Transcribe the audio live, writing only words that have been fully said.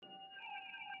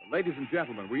Ladies and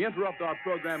gentlemen, we interrupt our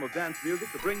program of dance music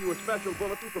to bring you a special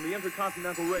bulletin from the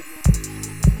Intercontinental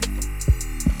Radio.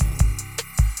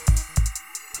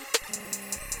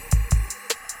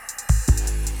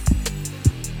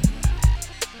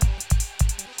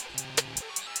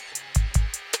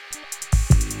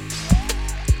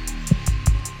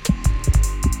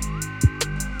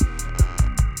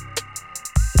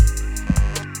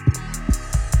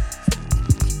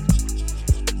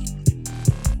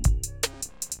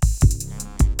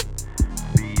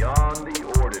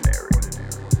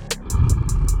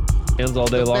 All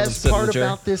day long. The best part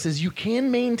about this is you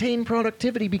can maintain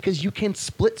productivity because you can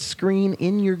split screen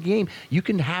in your game. You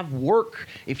can have work.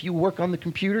 If you work on the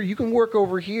computer, you can work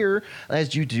over here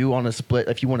as you do on a split.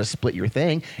 If you want to split your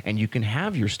thing, and you can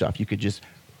have your stuff. You could just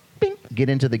bing, get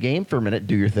into the game for a minute,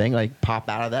 do your thing, like pop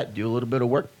out of that, do a little bit of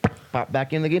work, pop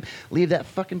back in the game, leave that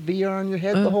fucking VR on your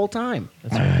head the whole time.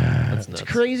 That's right. That's nuts.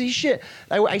 It's crazy shit.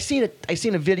 I seen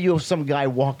a video of some guy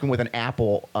walking with an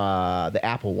Apple, the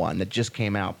Apple one that just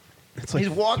came out. Like he's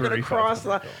walking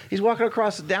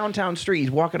across the downtown street. He's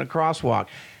walking a crosswalk.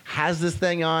 Has this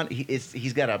thing on.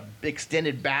 He's got a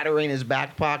extended battery in his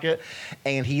back pocket,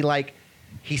 and he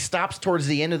stops towards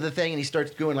the end of the thing, and he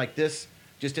starts going like this.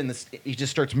 He just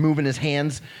starts moving his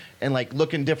hands and like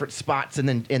looking different spots, and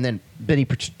then he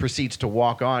proceeds to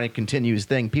walk on and continue his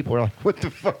thing. People are like, "What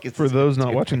the fuck is?" For those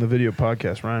not watching the video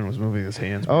podcast, Ryan was moving his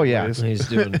hands. Oh yeah, he's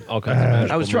doing all kinds of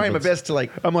magical I was trying movements. my best to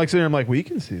like. I'm like sitting there, I'm like, we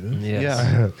can see this. Yes.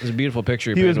 Yeah. It was a beautiful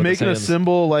picture. He was painted with making a his hands.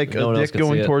 symbol like No one a else dick could see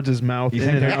going it. towards his mouth in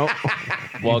and out.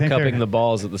 while cupping the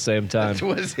balls at the same time.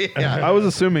 I was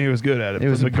assuming he was good at it. It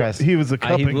was From impressive. He was the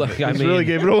cupping. He really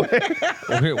gave it away.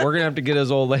 We're gonna have to get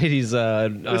his old lady's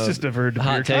Let's just divert to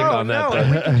hot beer take talk. on that.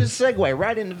 No, we can just segue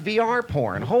right into VR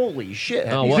porn. Holy shit!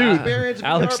 Oh, Have well, you I- experienced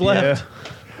Alex VR left.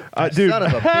 porn? Dude, Son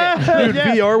of a bitch. dude,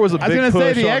 VR was a big I was going to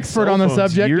say push the on expert cell on the phones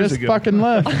subject years just ago. fucking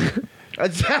left.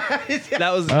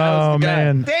 That was the Oh guy.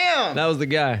 man, Damn. That was the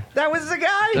guy. That was the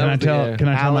guy. can I tell? Can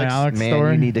I tell my Alex man,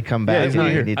 story? you need to come back. he's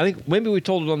not here. I think maybe we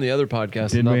told it on the other podcast,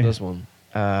 Did not we? this one.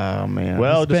 Oh man.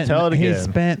 Well, just tell it He again.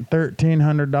 spent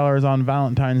 $1,300 on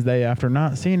Valentine's Day after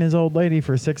not seeing his old lady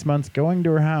for 6 months. Going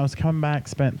to her house, come back,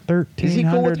 spent $1,300. is he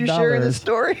cool with you sharing this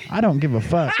story? I don't give a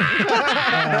fuck.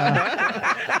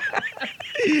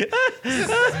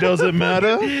 Doesn't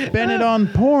matter. Spent it on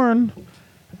porn,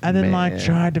 and then Man.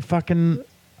 tried to fucking.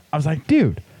 I was like,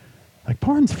 dude, like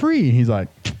porn's free. He's like,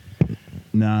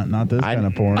 nah, not this kind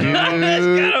of porn.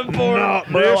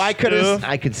 Bro, I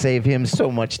could save him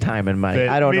so much time and money.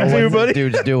 I don't Me know too, what buddy.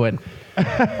 this dude's doing. I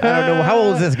don't know. How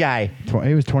old is this guy?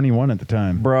 He was 21 at the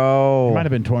time. He Bro. might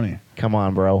have been 20. Come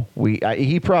on, bro.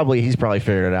 He's probably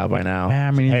figured it out by now. I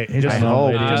mean, Hey, he's just, an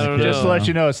old lady. I don't just know. to let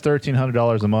you know, it's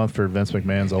 $1,300 a month for Vince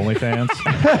McMahon's OnlyFans.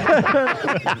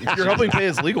 You're helping pay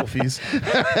his legal fees.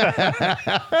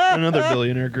 Another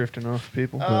billionaire grifting off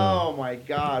people. Oh my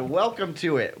God! Welcome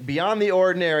to it, Beyond the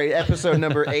Ordinary, episode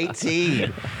number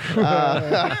 18.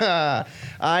 I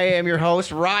am your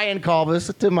host, Ryan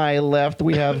Colbus. To my left,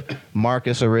 we have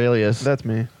Marcus Aurelius. That's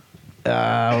me. We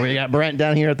got Brent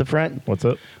down here at the front. What's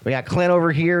up? We got Clint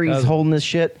over here. He's holding this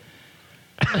shit.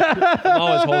 I'm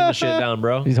always holding the shit down,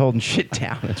 bro. He's holding shit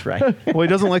down. That's right. Well, he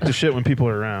doesn't like the shit when people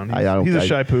are around. I He's don't- a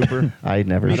shy pooper. I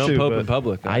never. I don't too, poop but- in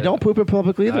public. I don't poop in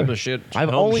public either. I'm a shit. I've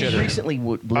home only shitter. recently.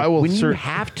 I will when you search-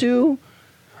 have to.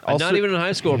 Not even in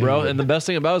high school, bro. And the best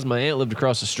thing about it is my aunt lived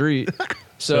across the street.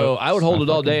 So I would hold it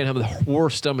all day and have the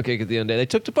worst stomachache at the end of the day. They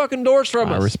took the fucking doors from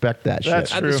I us. respect that shit.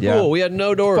 That's At true. the school, Yeah. we had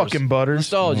no doors. Fucking butters.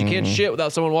 Installed. You can't shit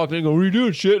without someone walking in and going, "What are you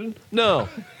doing, shitting?" No,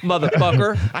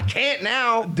 motherfucker. I can't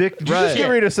now. Dick, did you Right. just get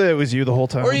ready to say it was you the whole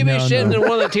time? Or you be No, shitting no. and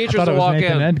one of the teachers thought it will was walk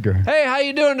Nathan in. Edgar. Hey, how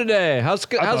you doing today? How's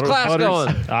thought it was class Butters.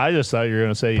 going? I just thought you were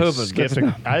going to say you Pooping. skipped.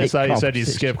 I just thought you said you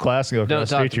skipped class and go Don't across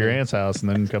the talk street to to your me. aunt's house and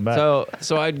then come back.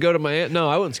 So I'd go to my aunt. No,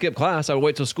 I wouldn't skip class. I would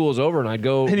wait till school was over and I'd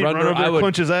go And he'd run over I and would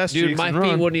clench his ass Dude, cheeks my and feet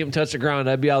run. wouldn't even touch the ground.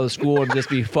 I'd be out of the school and just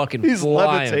be fucking He's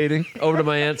flying levitating. over to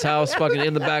my aunt's house, fucking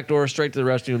in the back door, straight to the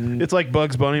restroom. It's like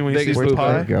Bugs Bunny when he Biggest sees the pooper.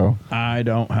 pie. There you go. I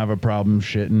don't have a problem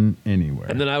shitting anywhere.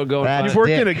 And then I would go. That- And You've find, worked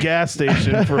Dick. in a gas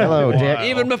station for Hello, a while. Dick.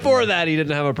 even before that, he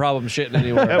didn't have a problem shitting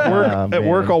anywhere. At work, Oh, at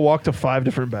work, man. I'll walk to 5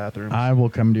 different bathrooms. I will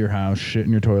come to your house, shit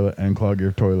in your toilet, and clog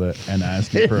your toilet, and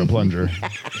ask you for a plunger.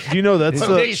 Do you know that's He's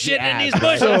the? shitting in these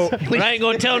bushes. But I ain't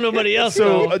gonna tell nobody else.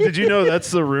 So though. did you know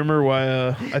that's the rumor why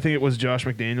I think it was Josh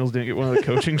McDaniels didn't get one of the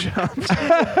coaching jobs?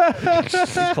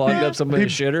 He clogged up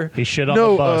somebody's shitter. he shit on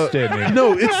the bus, didn't he?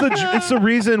 No, it's the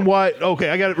reason why. Okay,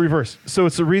 I got it reversed. So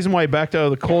it's the reason why he backed out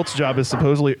of the Colts job is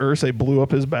supposedly Irsay blew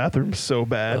up his bathroom so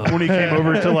bad when he came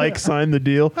over to like sign the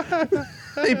deal.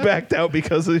 He backed out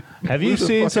because of. Have you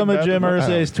seen some of Jim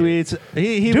Irsay's tweets?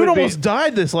 He Dude would almost be,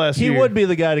 died this last He year. would be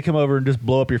the guy to come over and just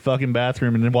blow up your fucking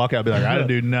bathroom and then walk out and be like, I didn't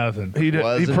do nothing. He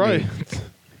Wasn't probably. me.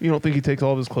 You don't think he takes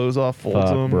all of his clothes off, folds Fuck,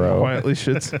 them, bro. quietly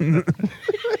shits, and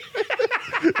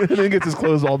then gets his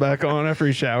clothes all back on after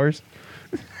he showers?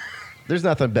 There's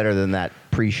nothing better than that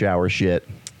pre-shower shit.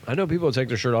 I know people take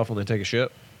their shirt off when they take a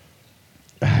shit.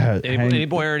 Any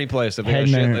boy or any place, if they got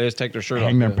shit, they just take their shirt off.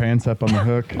 hang their pants up on the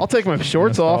hook. I'll take my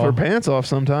shorts off or fall. pants off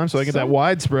sometimes so I get that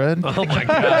widespread. Oh my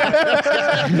god!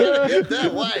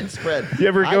 That widespread. You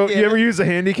ever use a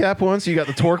handicap once? You got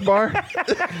the torque bar.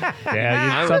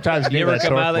 Yeah, sometimes You need ever that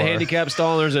come out of the torque bar. handicap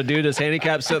stall and there's a dude that's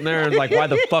handicapped sitting there and like, why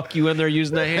the fuck you in there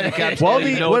using that handicap stall? Well,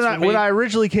 You know it's for me? when I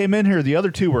originally came in here, the other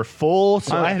two were full,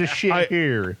 so I had to shit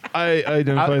here. I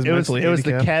identify as It was mentally the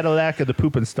handicapped. Cadillac of the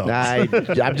pooping stalls.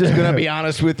 I'm just gonna be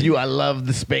honest with you. I love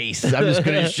the space. I'm just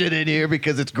gonna shit in here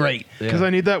because it's great. Because I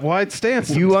need that wide stance.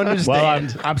 You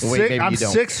understand? I'm Wait, maybe I'm you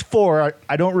don't. 6'4".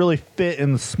 I don't really fit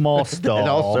in the small stall. And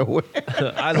also,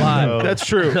 I lied. That's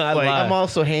true. I Like, lied. I'm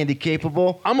also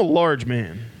handicapable. I'm a large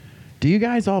man. Do you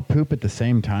guys all poop at the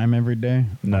same time every day?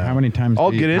 No. Or how many times?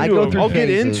 I'll do you- get I into go through I'll get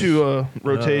phases. into a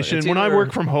rotation. it's When I either-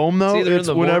 work from home, though, it's either in it's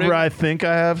the whenever morning- I think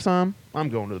I have some, I'm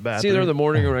going to the It's bathroom. either in the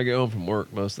morning or when I get home from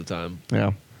work most of the time.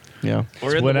 Yeah, yeah.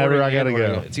 Or in the whenever morning I gotta and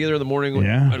when go. It's either in the morning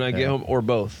Yeah. when I get home or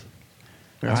both.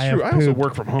 That's I true. have I also pooped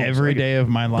work from home. every so I day of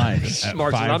my life at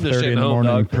Smart, 'cause I'm just 5:30 in shitting the home,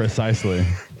 morning dog. precisely.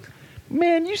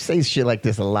 Man, you say shit like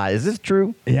this a lot. Is this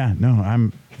true? Yeah, no,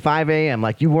 I'm 5 a.m.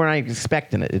 Like you weren't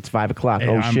expecting it. It's 5 o'clock.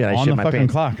 Oh I'm shit! I on shit the my fucking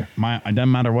pants. clock. It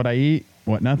doesn't matter what I eat,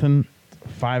 what nothing.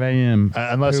 5 a.m.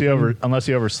 Unless he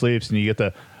oversleeps and you get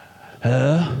the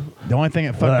The only thing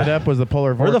that fucked it up was the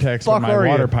polar where the vortex fuck when my are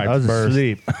water you? pipes I was burst.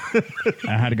 asleep.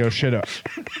 I had to go shit up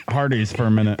Hardee's for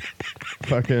a minute.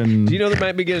 Fucking. Do you know they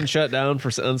might be getting shut down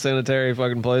for unsanitary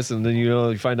fucking place, and then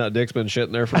you find out Dick's been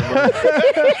shitting there for a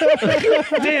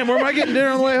month? Damn, where am I getting dinner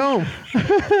on the way home?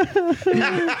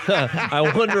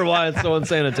 I wonder why it's so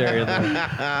unsanitary in there.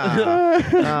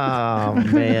 Oh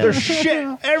man. There's shit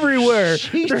everywhere.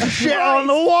 There's shit on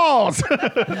the walls.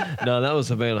 No, that was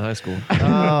Havana High School.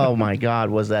 Oh my God,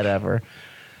 was that ever?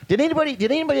 Did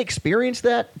anybody experience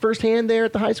that firsthand there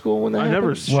at the high school when that I happened?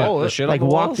 never saw The it. shit on Like the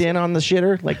walked walls? in on the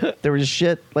shitter, like there was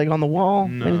shit like on the wall.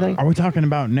 Anything? Are we talking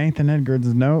about Nathan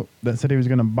Edgar's note that said he was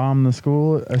going to bomb the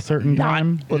school at a certain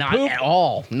time? Not at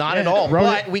all. Not at all. Bro,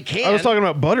 But we can. I was talking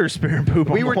about butter spearing poop.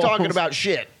 on We the were talking walls. about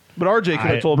shit. But RJ could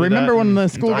I have told me Remember that. when the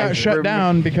school I got shut remember-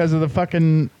 down because of the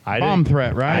fucking I bomb didn't-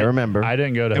 threat, right? I remember. I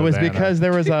didn't go to It was Havana. because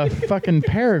there was a fucking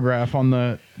paragraph on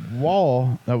the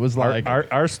wall that was like,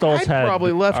 our stalls I had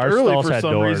probably left our early stalls for had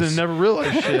some doors. reason and never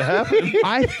realized shit happened.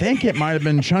 I think it might have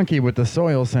been chunky with the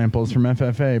soil samples from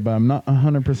FFA, but I'm not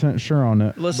 100% sure on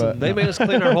it. Listen, But- they made us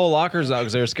clean our whole lockers out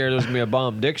because they were scared there was going to be a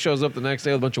bomb. Dick shows up the next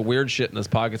day with a bunch of weird shit in his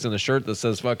pockets and a shirt that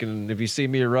says fucking, if you see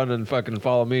me running, fucking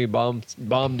follow me, bomb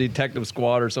detective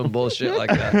squad or some bullshit like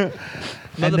that. And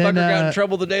Motherfucker then, got in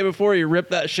trouble the day before. He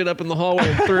ripped that shit up in the hallway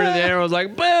and threw it in the air. I was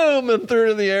like, boom, and threw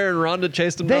it in the air. And Rhonda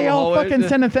chased him down They the all hallway. fucking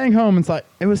sent a thing home. It's like,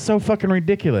 it was so fucking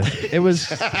ridiculous. It was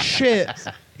shit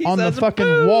on the says, fucking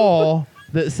 "Boo." wall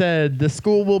that said, the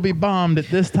school will be bombed at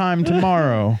this time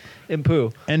tomorrow. And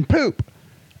poo. And poop.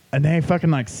 And they fucking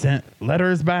like sent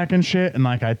letters back and shit. And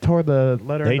like I tore the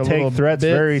letter They into little take threats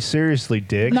bits. very seriously,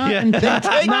 Dick. Not in, Take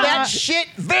that not, shit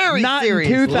very not in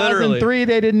seriously. 2003.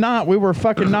 They did not. We were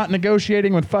fucking not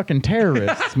negotiating with fucking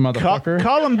terrorists, motherfucker.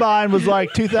 Columbine was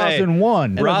like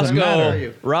 2001. doesn't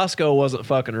matter. Roscoe wasn't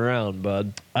fucking around,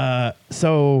 bud.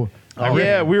 So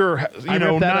Yeah, we were, I ripped that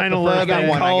up the first 9/11, day. I got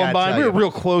one, I gotta Columbine. tell We were you.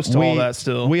 real close to all that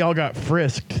still. We all got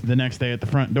frisked the next day at the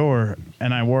front door,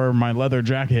 and I wore my leather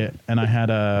jacket, and I had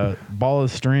a ball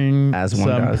of string, As one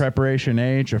some does. preparation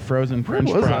H, a frozen French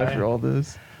was fry, after all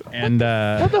this? and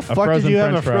What the a fuck did frozen you have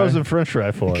a French fry. frozen French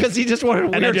fry for? Because he just wanted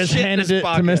And I weird just shit in handed his it to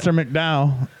pocket. Mr.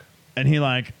 McDowell, and he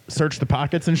like searched the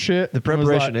pockets and shit. The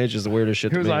preparation age is the weirdest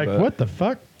shit He to was me. like, but- "What the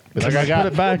fuck?" Like, And I I got-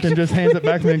 put it back and just hands it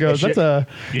back to me and goes, You "That's a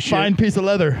you should- fine piece of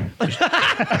leather."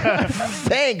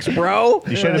 Thanks, bro.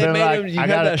 You should have They been made like, him- you I had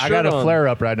got that I got shirt a on. flare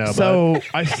up right now. bud. So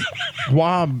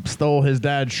Wob stole his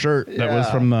dad's shirt that was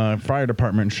Yeah. from the fire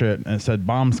department shit, and it said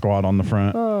 "Bomb Squad" on the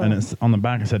front, and it's on the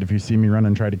back. It said, "If you see me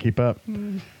running, try to keep up."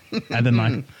 And then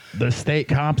like the state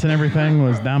cops and everything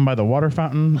was down by the water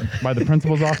fountain by the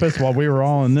principal's office while we were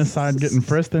all on this side getting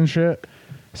frisked and shit.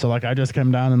 So like I just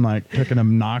came down and like took an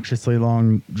obnoxiously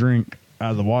long drink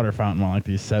out of the water fountain while like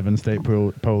these 7 state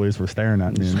police were staring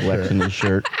at me. And shit. Flexing his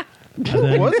shirt.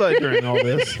 Where was I during all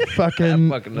this? Fucking,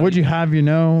 fucking would you have you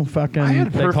know? Fucking, had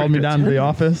they perfect called me down to the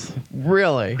attendance. office.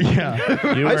 Really?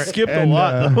 Yeah. you I were, skipped a and,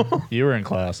 lot, though. you were in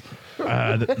class.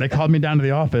 they called me down to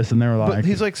the office and they were like, But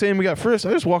he's like saying we got first.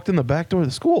 I just walked in the back door of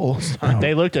the school.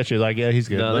 They looked at you like, yeah, he's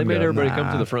good. No, Let they him made go. everybody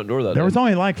come to the front door that there day. was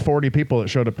only like 40 people that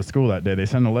showed up to school that day. They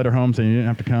sent a letter home saying you didn't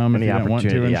have to come if Any you didn't want to.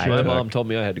 And opportunity, shit. My mom told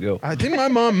me I had to go. I think my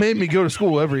mom made me go to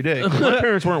school every day. 'Cause my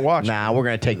parents weren't watching. Nah, we're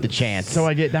gonna take the chance. So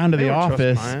I get down to They the don't trust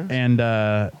office my ass. and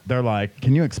they're like,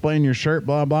 "Can you explain your shirt?"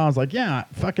 Blah blah. I was like, "Yeah,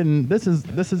 fucking this is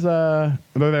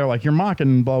They're like, "You're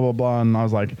mocking blah blah blah," and I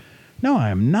was like, "No, I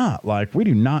am not. Like, we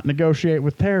do not negotiate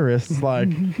with terrorists. Like,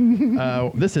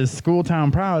 this is school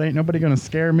town proud. Ain't nobody gonna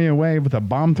scare me away with a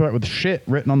bomb threat with shit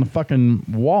written on the fucking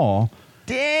wall."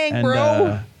 Dang, And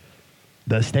bro.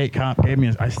 the state cop gave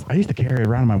me. I used to carry it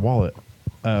around in my wallet.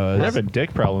 We're having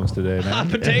dick problems today, man.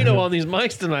 Potato on these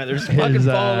mics tonight. They're just fucking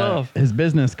falling off. His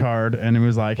business card, and it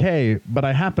was like, "Hey, but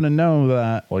I happen to know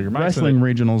that Well, your mic's wrestling in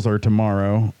regionals are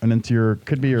tomorrow, and it's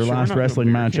could be your Sure, we're last not gonna wrestling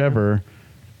be here, match yeah. ever,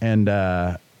 and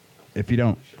if you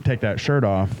don't take that shirt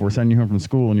off, we're sending you home from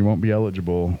school, and you won't be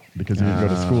eligible because you didn't go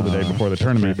to school the day before the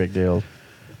tournament." Big deal.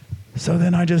 So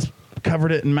then I just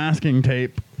covered it in masking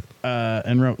tape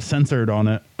and wrote "censored" on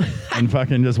it, and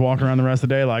fucking just walk around the rest of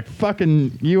the day like,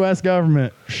 "Fucking U.S.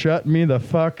 government, shut me the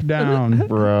fuck down,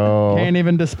 Bro. Can't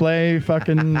even display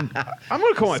fucking." I'm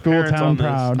gonna call my School parents town on this.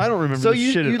 proud. I don't remember So this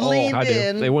you, shit you at all. leaned I do.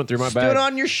 in. They went through my stood bag.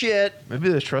 on your shit. Maybe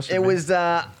they trusted It me. was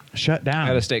Shut down. I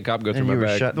had a state cop go through and my you were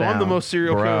bag. shut No, down. I'm the most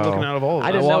serial killer Bro. looking out of all of I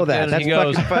us. didn't I know walked that. in, That's he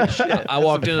goes- fucking fun shit. I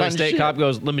walked That's in and the fun state shit. cop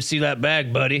goes, "Let me see that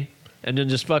bag, buddy." And then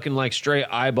just fucking like straight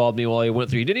eyeballed me while he went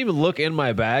through. He didn't even look in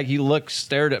my bag. He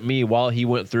stared at me while he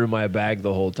went through my bag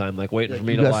the whole time, like waiting for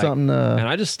me You to got like. something, And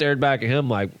I just stared back at him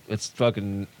like, "It's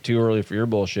fucking too early for your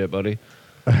bullshit, buddy."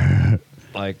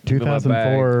 Like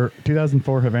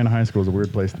 2004 Havana High School is a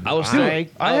weird place to be. I was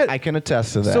I can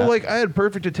attest to that. So like I had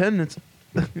perfect attendance,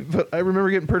 but I remember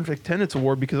getting perfect attendance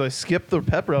award because I skipped the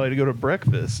pep rally to go to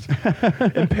breakfast,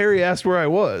 and Perry asked where I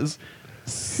was,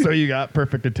 So you got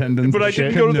perfect attendance, but I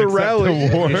didn't go to the rally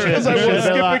because I was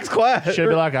skipping class. Should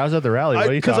be like, I was at the rally. What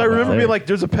are you Because talking I remember about? being like,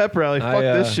 "There's a pep rally. Fuck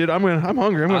this shit. I'm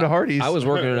hungry. I'm going to Hardee's." I was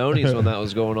working at Oni's when that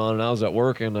was going on, and I was at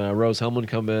work, and Rose Hellman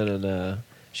come in, and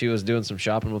she was doing some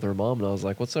shopping with her mom, and I was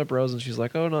like, "What's up, Rose?" And she's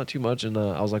like, "Oh, not too much." And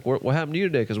I was like, "What happened to you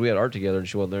today?" Because we had art together, and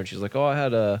she wasn't there. And she's like, "Oh, I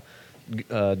had a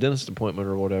dentist appointment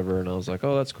or whatever." And I was like,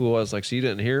 "Oh, that's cool." I was like, "So you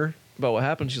didn't hear about what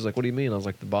happened?" She's like, "What do you mean?" I was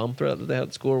like, "The bomb threat that they had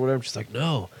at school or whatever." She's like,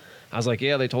 "No." I was like,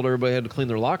 "Yeah, they told everybody had to clean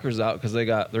their lockers out because they're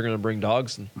going to bring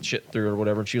dogs and shit through or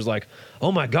whatever." And she was like,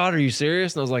 "Oh my God, are you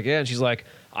serious?" And I was like, "Yeah." And she's like,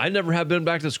 "I never have been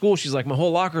back to school." She's like, "My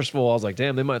whole locker's full." I was like,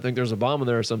 "Damn, they might think there's a bomb in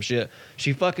there or some shit."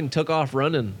 She fucking took off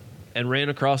running and ran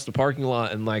across the parking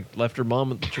lot and like left her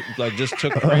mom like just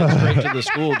ran straight to the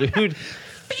school, dude,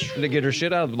 to get her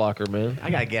shit out of the locker, man. I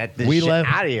gotta get this We shit left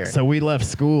out of here. So we left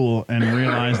school and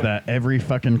realized that every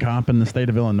fucking cop in the state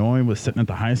of Illinois was sitting at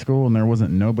the high school, and there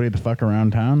wasn't nobody to fuck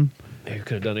around town. Yeah, you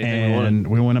could have done anything we wanted. And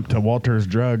we went up to Walter's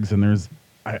Drugs, and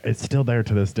it's still there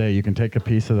to this day. You can take a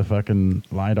piece of the fucking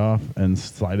light off and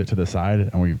slide it to the side,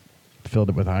 and we filled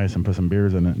it with ice and put some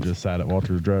beers in it and just sat at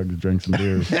Walter's Drugs, drank some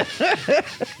beers.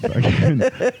 Fucking-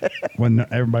 when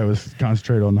everybody was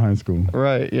concentrated on the high school.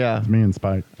 Right, yeah. It's me and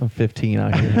Spike. I'm 15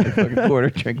 out here. Fucking quarter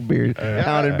drinking beers,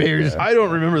 pounding beers. I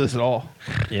don't remember this at all.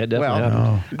 Yeah, it definitely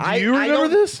Well, happened. Do you remember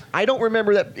this? I don't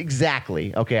remember that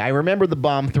exactly. Okay, I remember the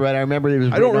bomb threat. I remember it was.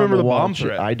 I don't written on remember the wall bomb and shit.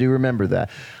 threat. I do remember that.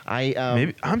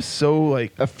 Maybe I'm so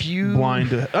like a few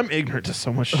blind. I'm ignorant to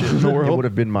so much shit in the It would world.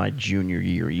 have been my junior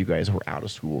year. You guys were out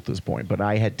of school at this point, but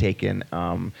I had taken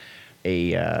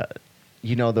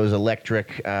those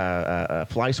electric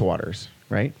fly swatters,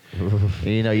 right?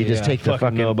 You just take the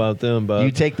fucking. know about them, but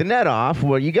You take the net off.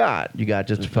 What you got? You got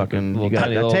just fucking. Little You got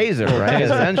tiny a little- taser, little right? taser.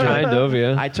 Essentially. Kind of,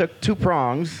 yeah. I took 2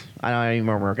 prongs. I don't even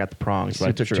remember where I got the prongs, but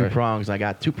I took 2 prongs. I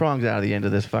got 2 prongs out of the end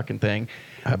of this fucking thing.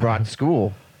 I brought it to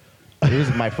school. It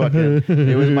was my fucking.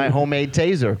 It was my homemade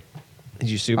taser. did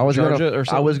you I was supercharge gonna, it or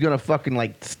something? I was gonna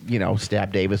fucking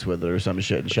stab Davis with it or some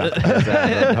shit and shot the piss out of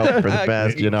him and hope for the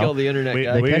best, Kill you know. the internet We,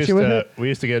 guy. we, catch used you with to, it? we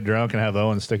used to get drunk and have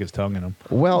Owen stick his tongue in them.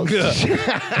 Well,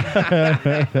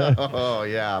 oh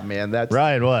yeah, man, that's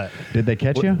Ryan, what? Did they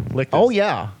catch you? Lick this. Oh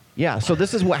yeah. So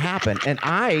this is what happened, and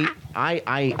I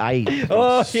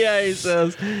Oh yeah, he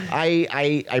says.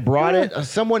 I brought it.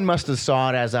 Someone must have saw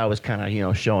it as I was kind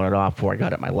of showing it off before I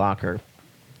got at my locker.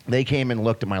 They came and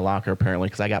looked at my locker apparently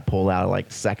because I got pulled out like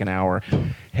the second hour.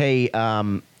 Hey,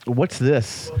 what's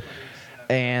this?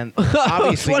 And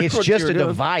obviously What it's you just were a doing.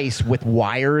 device with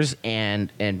wires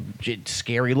and it's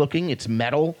scary looking. It's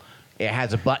metal. It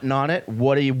has a button on it.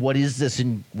 What is this?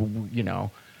 And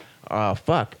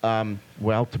fuck.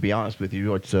 Well, to be honest with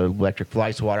you, it's an electric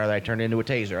fly swatter that I turned into a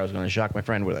taser. I was going to shock my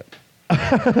friend with it.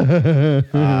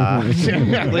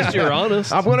 At least you're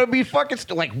honest. I'm gonna be fucking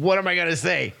like, what am I gonna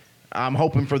say? I'm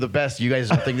hoping for the best. You guys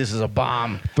don't think this is a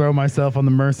bomb. Throw myself on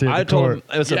the mercy of I the told court. him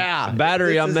it's Yeah, a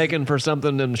battery this I'm is- making for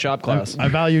something in shop class. I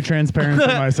value transparency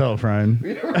myself, Ryan.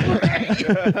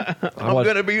 I'm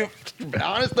gonna be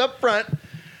honest up front.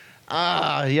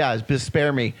 Yeah, just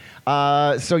spare me.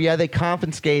 So yeah, they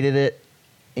confiscated it,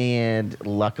 and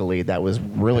luckily that was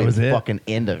really That was the it? fucking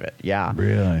end of it. Yeah,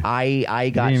 Really? I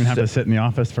You got didn't even have so- to sit in the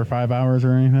office for 5 hours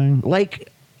or anything? like.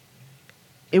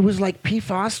 It was like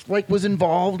PFAS was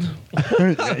involved,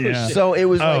 Yeah. so it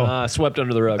was Oh. like Swept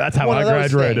under the rug. That's how One I of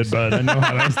those graduated, things. but I know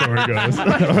how that story goes.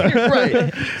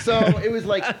 right. So it was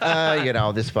like,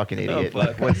 this fucking idiot.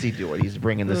 fuck. What's he doing? He's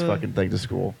bringing this fucking thing to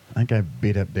school. I think I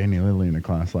beat up Danny Lilly in a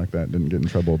class like that. Didn't get in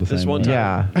trouble the This same one way.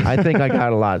 time- Yeah, I think I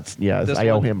got a lot. Yes, This I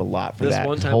owe one- him a lot for this that.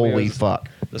 one time Holy we was- fuck.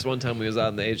 This one time we was out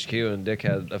in the HQ and Dick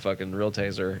had a fucking real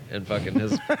taser and fucking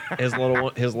his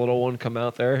little one come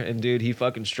out there and dude he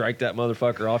fucking strike that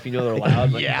motherfucker off. You know they're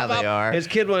loud. Like, Yeah, they are. His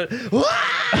kid went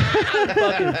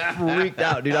fucking freaked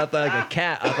out, dude. I thought like a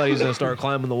cat. I thought he was gonna start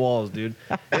climbing the walls, dude.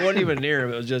 It wasn't even near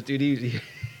him. It was just dude.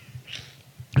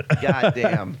 God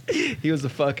damn. He was the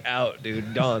fuck out,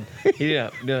 dude. Gone. He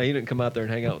didn't come out there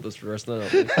and hang out with us for the rest of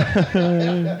the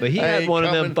night. But he I had ain't one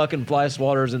of them coming. fucking fly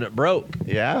swatters and it broke.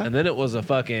 Yeah. And then it was a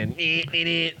fucking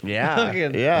Yeah,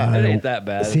 fucking, yeah. It ain't that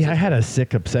bad. See, I had a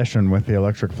sick obsession with the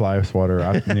electric fly swatter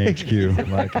out in the HQ.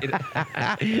 Like,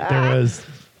 there was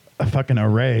a fucking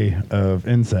array of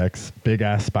insects, big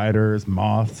ass spiders,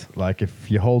 moths. Like, if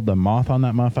you hold the moth on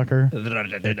that motherfucker,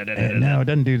 no, it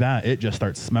doesn't do that. It just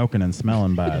starts smoking and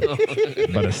smelling bad.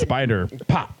 But a spider,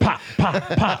 pop, pop, pop,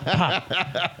 pop, pop.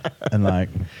 And like,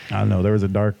 I don't know, there was a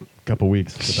dark couple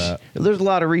weeks with that. There's a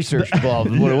lot of research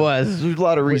involved is what it was. There's a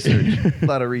lot of research. A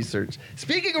lot of research.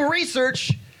 Speaking of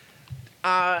research,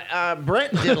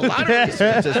 Brent did a lot of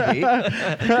research this week.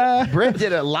 Brent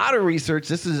did a lot of research.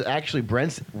 This is actually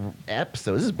Brent's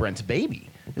episode. This is Brent's baby.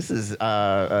 This is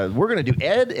we're gonna do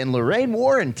Ed and Loraine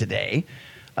Warren today.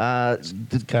 It's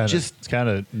kind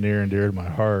of near and dear to my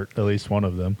heart. At least one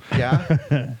of them. Yeah.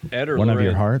 Ed or One of Loraine?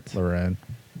 your hearts. Loraine.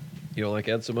 You don't like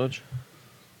Ed so much?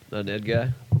 Not an Ed guy?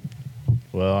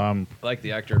 Well, I'm I like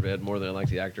the actor of Ed more than I like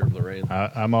the actor of Loraine.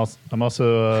 I'm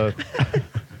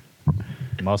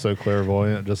also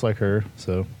clairvoyant, just like her.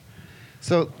 So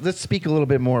So let's speak a little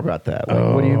bit more about that.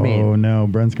 Like, what do you Oh mean? no,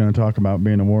 Brent's going to talk about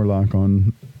being a warlock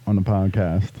on the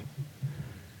podcast.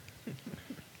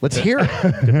 Let's hear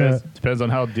it. depends on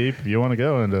how deep you want to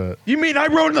go into it. You mean I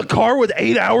rode in the car with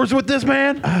 8 hours with this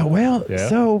man? Well, Yeah.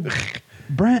 so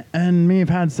Brent and me have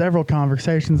had several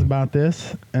conversations about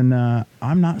this, and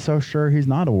I'm not so sure he's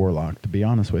not a warlock, to be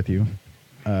honest with you.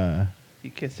 He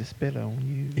gets to spit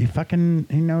on you.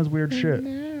 He knows weird shit.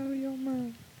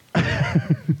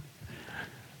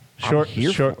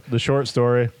 The short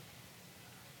story.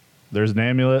 There's an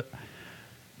amulet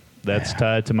that's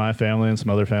tied to my family and some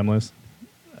other families.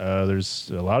 There's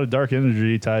a lot of dark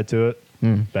energy tied to it.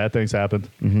 Bad things happened.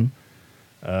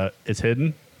 It's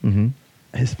hidden.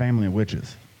 His family of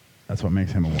witches. That's what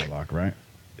makes him a warlock, right?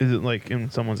 Is it like in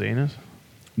someone's anus?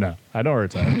 No, I know where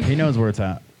it's at. He knows where it's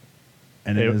at.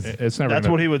 And It's never. That's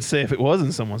gonna, what he would say if it was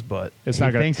in someone's butt. It's he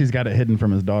not gonna. thinks he's got it hidden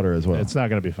from his daughter as well. It's not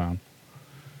gonna be found.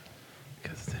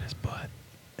 Because it's in his butt.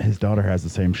 His daughter has the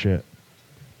same shit.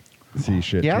 See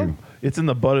shit Yeah? too. It's in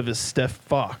the butt of his Steph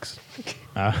Fox.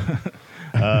 I'm.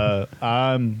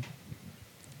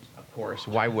 Of course.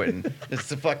 Why wouldn't? It's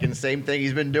the fucking same thing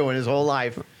he's been doing his whole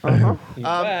life. He's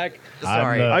back.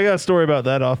 Sorry. I'm I got a story about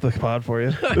that off the pod for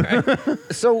you.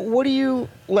 So what do you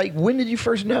like? When did you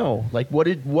first know? Like, what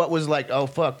was like? Oh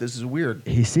fuck, this is weird.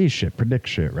 He sees shit,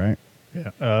 predicts shit, right?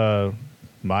 Yeah.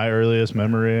 My earliest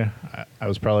memory, I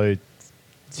was probably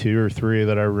 2 or 3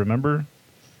 that I remember.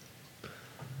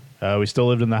 We still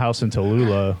lived in the house in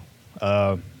Tallulah.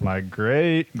 My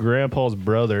great grandpa's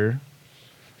brother,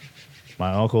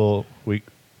 my uncle,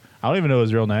 I don't even know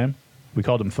his real name. We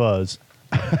called him Fuzz.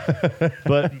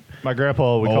 But my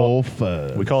grandpa,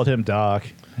 Fuzz. we called him Doc.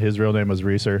 His real name was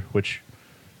Reeser, which,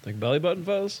 Like belly button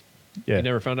fuzz? yeah. You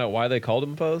never found out why they called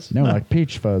him fuzz? No, like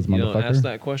peach fuzz, You don't ask motherfucker.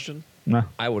 that question? Nah.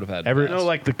 I would have had Every- to You know, ask.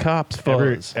 like the cops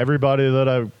fuzz. Everybody that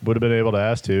I would have been able to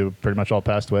ask to pretty much all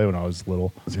passed away when I was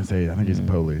little. I was gonna say, I think he's a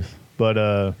police.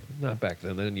 But Not back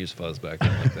then. They didn't use fuzz back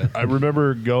then like that. I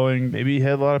remember going Maybe he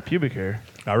had a lot of pubic hair.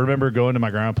 I remember going to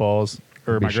my grandpa's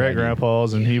or Be my shaggy. great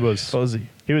grandpa's, and he was Fuzzy.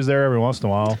 there every once in a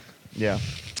while, Yeah.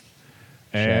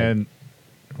 and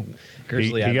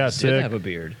Grizzly he got Adams did sick. have a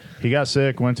beard. he got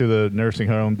sick, went to the nursing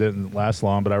home, didn't last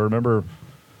long. But I remember,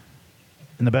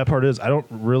 and the bad part is I don't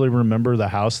really remember the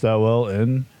house that well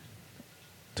in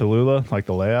Tallulah, like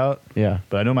the layout. Yeah.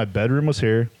 But I know my bedroom was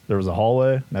here. There was a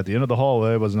hallway, and at the end of the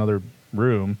hallway was another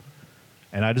room.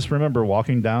 And I just remember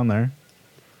walking down there.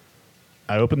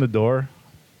 I opened the door.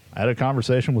 I had a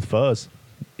conversation with Fuzz.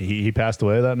 He passed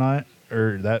away that night,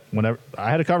 or that whenever I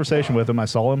had a conversation with him. I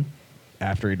saw him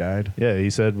After he died. Yeah, he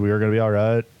said we were going to be all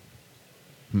right.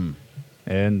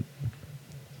 And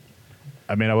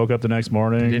I mean, I woke up the next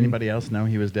morning. Did anybody else know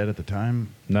he was dead at the time?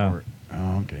 No.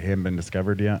 Oh, okay. He hadn't been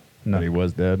discovered yet. No. But he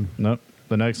was dead. Nope.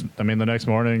 The next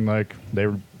morning, like they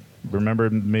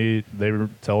remembered me. They were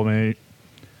telling me.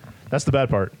 That's the bad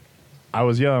part. I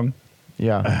was young.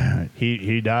 Yeah.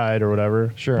 He died or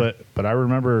whatever. Sure. But I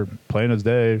remember plain as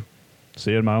day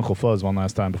seeing my Uncle Fuzz one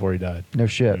last time before he died. No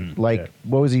shit. Like, yeah.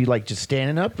 what was he like? Just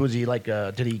standing up? Was he like?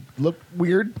 Did he look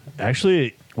weird?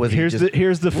 Actually, Was he here's just-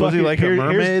 the Was fucking he like a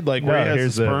mermaid? Like where he has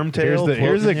here's a sperm tail here's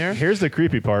floating in the air? the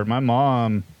creepy part. My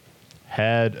mom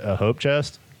had a hope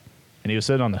chest, and he was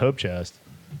sitting on the hope chest.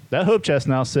 That hope chest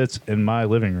now sits in my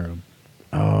living room.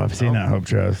 Oh, I've seen that hope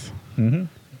chest.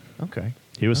 Okay.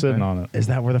 He was sitting on it. Is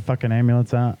that where the fucking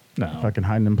amulet's at? No. Fucking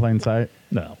hiding in plain sight?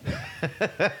 No.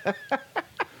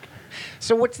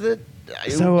 So what's the?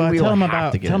 So we tell don't him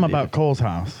have to get into about it. Cole's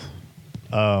house.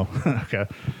 Oh, okay.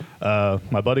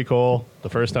 My buddy Cole, the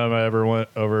first time I ever went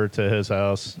over to his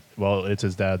house, well, it's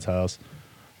his dad's house.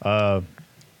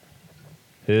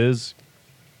 His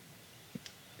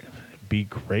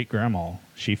great grandma,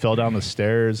 she fell down the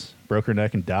stairs, broke her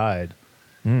neck, and died.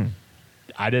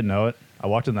 I didn't know it. I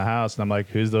walked in the house and I'm like,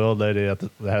 "Who's the old lady that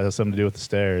has something to do with the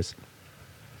stairs?"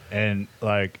 And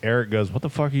like Eric goes, "What the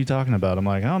fuck are you talking about?" I'm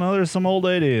like, "I don't know. There's some old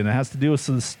lady and it has to do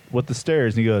with the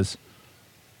stairs." And he goes,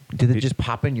 Did it just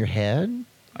pop in your head?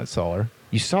 "I saw her."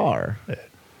 You saw her. Yeah.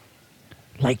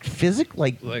 Like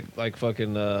physically, Like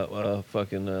fucking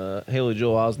Haley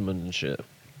Joel Osment and shit.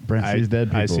 Brent sees dead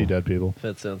people. I see dead people.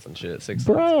 Fifth Sense and shit. Sixth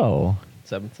bro. Sense.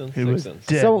 Seventh Sense. He Sixth was Sense.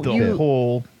 dead So the you-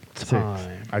 whole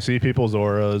time. I see people's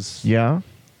auras. Yeah.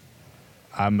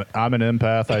 I'm an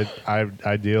empath.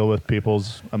 I deal with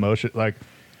people's emotion. Like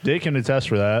Dick can attest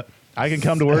for that. I can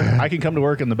come to work. I can come to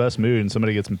work in the best mood, and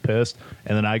somebody gets me pissed,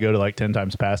 and then I go to like 10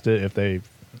 times past it if they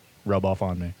rub off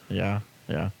on me. Yeah.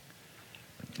 Yeah.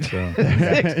 So,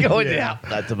 It's going down.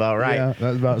 That's about right. Yeah,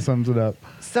 that about sums it up.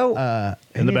 So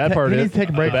And the bad part he is- needs to take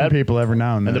a break the bad- from people every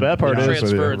now and then. and the bad part Yeah. is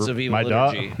Transference of evil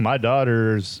energy. my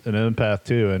daughter's an empath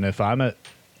too, and if I'm at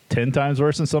 10 times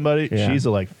worse than somebody, Yeah. she's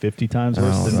like 50 times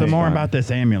worse Oh, than So me. more about this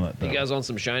amulet, though. You guys on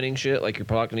some Shining shit? Like you're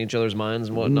talking to each other's minds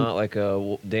and whatnot? Like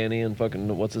Danny and fucking,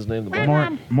 what's his name? The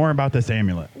black- More about this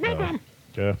amulet.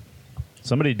 Yeah.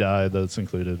 Somebody died that's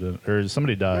included, or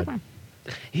somebody died.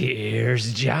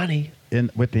 Here's Johnny.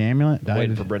 With the amulet? I'm waiting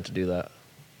Died for Brent to do that.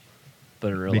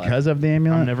 But in real because of the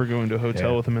amulet? I'm never going to a hotel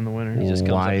Yeah. with him in the winter. life, he just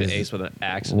comes Why up is- to Ace with an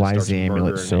axe and why starts is the amulet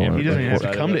murdering so- everybody He doesn't even have to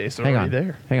inside come of to it. Ace. hang Already on.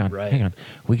 there. Hang on. Right. Hang on.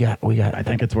 We got. I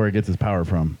think it's where it gets its power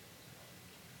from.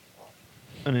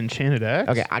 An enchanted axe?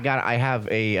 Okay, I have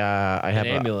a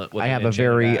amulet with I an have a enchanted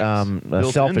very axe.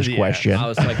 Built selfish into the question. I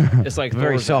was like, it's like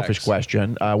Very Thor's selfish axe.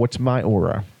 question. What's my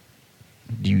aura?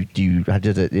 Is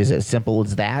it as simple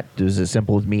as that? Is it as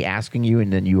simple as me asking you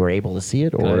and then you are able to see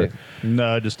it, or Okay.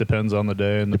 No, it just depends on the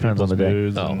day and the Depends on people's the day.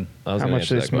 moods. Oh, And I was How gonna much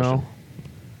answer they that smell? question.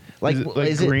 like Is it like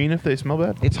is green if they smell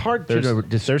bad? It's hard to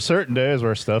there's certain days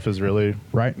where stuff is really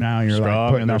Right now, you're Strong,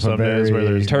 like putting and up there's a some days very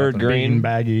where there's Turd nothing. green.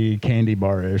 baggy candy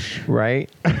bar-ish. right.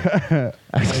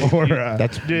 Or,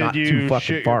 That's Did not you too fucking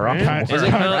shit far your off. pants? Is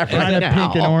it kinda- kind of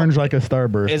pink and orange like a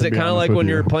starburst. Is to it be kind of honest like with when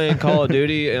you. you're playing Call of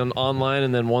Duty and online,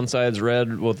 and then one side's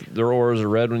red with their auras are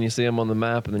red when you see them on the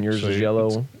map, and then yours So is yellow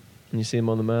when you see them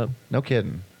on the map? No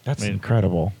kidding. That's I mean,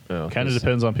 incredible. Oh, kind of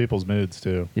depends on people's moods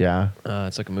too. Yeah.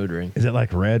 It's like a mood ring. Is it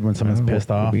like red when someone's pissed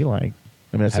What would off? it be like?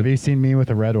 I mean, Have you seen me with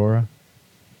a red aura?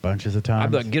 Bunches of times.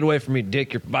 I'd be like, get away from me,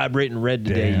 Dick! You're vibrating red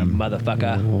today, Damn. you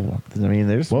motherfucker. I mean,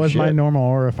 there's what some was my shit. normal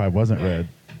aura if I wasn't red?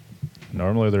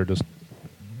 Normally they're just.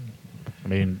 I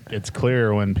mean, it's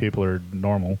clear when people are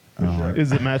normal.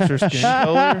 Is it match their skin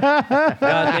color?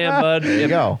 Goddamn, bud. There you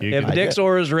go. If I Dick's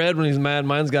aura is red when he's mad,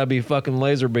 mine's got to be fucking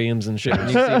laser beams and shit. When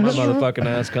you see my motherfucking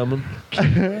ass coming.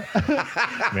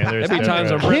 I mean, there's Every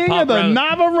time's a different- Brent King pop of the around.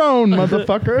 Navarone,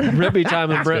 motherfucker. Every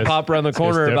time and Brent pop around the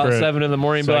corner it's about different. 7 in the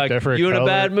morning, It's be like like, different "You in a color-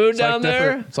 bad mood it's like down there?"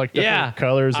 different- It's like different yeah,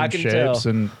 colors I and can shapes, tell.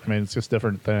 and I mean, it's just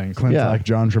different things. Clint's Yeah. like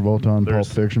John Travolta on Pulp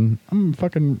There's- Fiction. I'm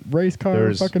fucking race car,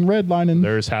 There's- fucking redlining.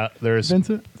 There's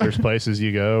Vincent. there's places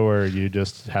you go where you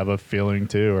just have a feeling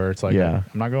too, or it's like, Yeah.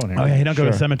 I'm not going here. Oh yeah, you don't go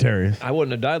to Sure. cemeteries. I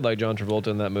wouldn't have died like John Travolta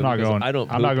in that movie. I'm not because going. I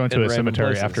don't. I'm not poop going in to a random cemetery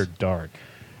places. after dark.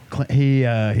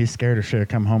 He's scared of shit.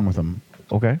 Come home with him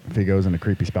Okay. if he goes into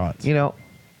creepy spots. You know,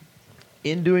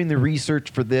 in doing the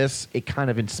research for this, it kind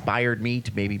of inspired me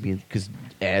to maybe be because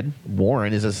Ed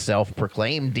Warren is a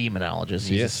self-proclaimed demonologist.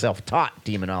 He's a Yes. self-taught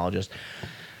demonologist.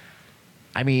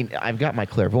 I mean, I've got my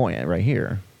clairvoyant right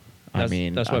here.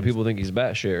 That's why people think he's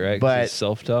batshit, right? 'Cause but- he's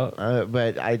self-taught.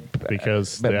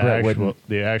 Because but Brett wouldn't.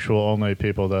 the actual only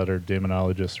people that are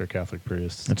demonologists are Catholic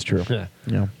priests. That's true. Yeah.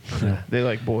 Yeah. They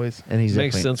like boys. And he's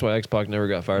Makes definitely- sense why X-Pac never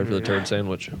got fired for the turd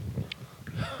sandwich.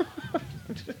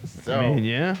 So, I mean,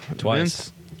 yeah.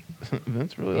 Twice.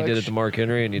 Vince really He likes did it to Mark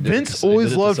Henry, and he did Vince it to, he always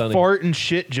did it to loved Sonny. fart and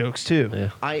shit jokes too. Yeah.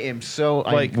 I am so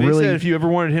Like I they really said, if you ever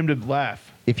wanted him to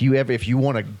laugh, if you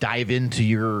want to dive into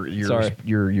your Sorry.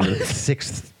 your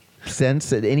sixth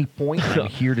sense at any point, I'm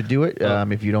here to do it.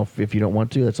 If you don't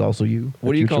want to, that's also you.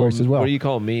 What do That's you your call choice as well? What do you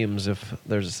call memes if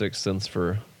there's a sixth sense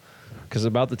for? Because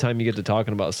about the time you get to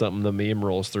talking about something, the meme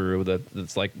rolls through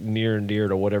that's like near and dear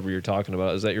to whatever you're talking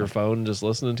about. Is that your phone just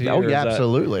listening to you? Oh, or is yeah, that-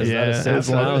 absolutely. Is that a Yeah, sense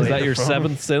now? absolutely. Is that your Your phone.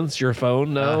 seventh sense? Your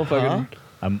phone now? Fucking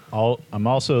I'm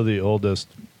also the oldest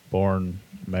born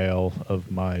male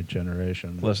of my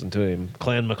generation. listen to him,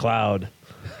 Clan McLeod.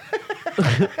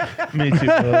 me too.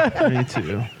 Bud. Me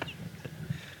too.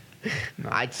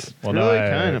 Well, really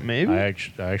no, kinda, maybe. I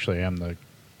actually am the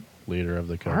leader of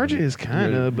the coven. RJ is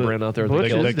kind of, but Brent out there with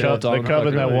Butch the is kills. the, Still co- the talking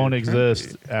coven about that it. won't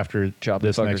exist after Chop the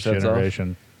this fucker's next heads off.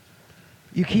 generation.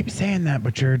 You keep saying that,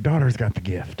 but your daughter's got the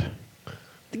gift.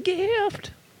 The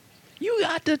gift. You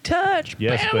got to touch.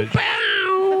 Yes, Bow, but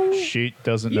bow. she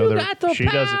doesn't You know the got the she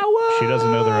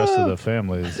doesn't know the rest of the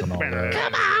families and all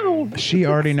that. She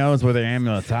already knows where the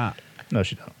amulet's at. No,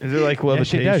 she don't. is it like Yeah,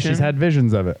 levitation? she does. She's had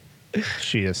visions of it.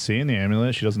 She has seen the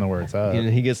amulet. She doesn't know where it's at.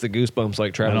 And he gets the goosebumps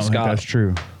like I don't Travis think Scott. that's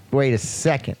true. Wait a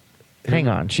second. Hang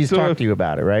on. She's So talked if- to you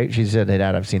about it, right? She said, "Hey,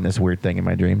 Dad, I've seen this weird thing in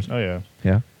my dreams." Oh yeah.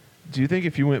 Yeah. Do you think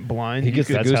if you went blind, He you gets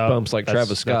could, the goosebumps like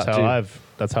Travis Scott, That's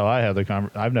too. how I have the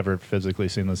I've never physically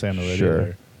seen this amulet Sure.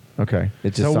 either. Okay.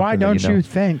 It's just So why something that don't know. you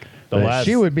think The that last-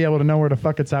 she would be able to know where the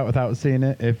fuck it's at without seeing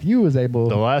it if you was able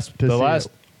to see it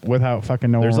without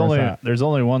fucking knowing There's where only it's at? there's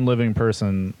only one living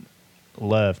person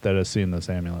left that has seen this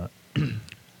amulet.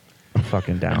 I'm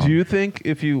fucking down? Do you think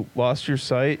if you lost your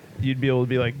sight, you'd be able to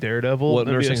be like Daredevil What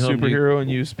and be a nursing home do you- superhero and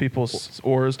use people's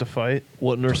auras to fight?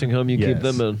 What nursing home you keep Yes.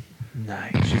 them in?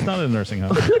 Nice. She's not in a nursing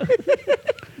home.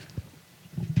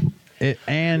 It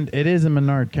is in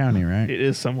Menard County, right? It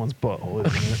is someone's butthole,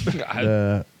 isn't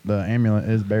it? The amulet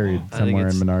is buried I think somewhere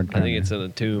it's- in Menard I County. think it's in a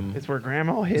tomb. It's where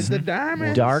Grandma hid the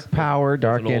diamonds. Dark power,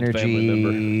 dark an old family energy,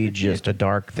 member. just a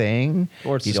dark thing.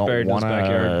 Or it's you just buried in his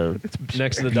backyard.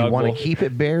 Next to the You dog want bowl. to keep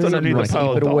it buried. It's You underneath want a to pile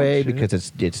keep of it dog away shit. because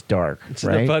it's dark, It's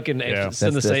right? in the fucking. Yeah. It's in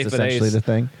the that's safe at essentially Ace. the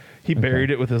thing. He buried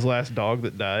it with his last dog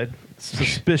that died.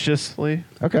 Suspiciously.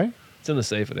 Okay. It's in the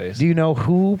safe at Ace. Do you know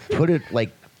who put it? Like,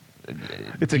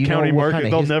 It's do a you know county what market. kinda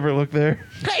They'll his- never look there.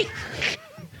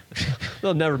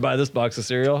 They'll never buy this box of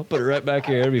cereal. Put it right back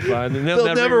here. It'll be fine. And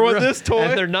They'll never want this toy.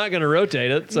 And they're not going to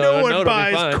rotate it. So no I one know it'll be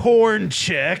buys fine. corn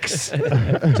checks.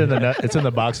 It's in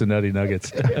the box of Nutty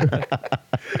Nuggets.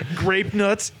 Grape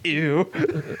nuts. Ew.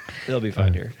 They'll be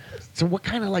fine here. So, what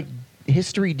kind of like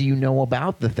history do you know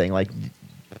about the thing? Like,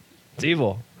 It's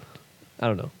evil. I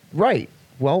don't know. right?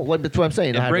 Well, like, that's what I'm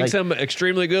saying. It brings like, him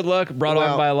extremely good luck, brought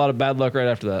Well- on by a lot of bad luck right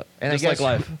after that. and Just I guess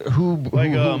like life. Who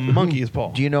Like who- a monkey's paw.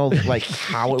 Do you know like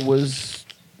how it was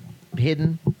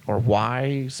hidden or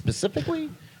why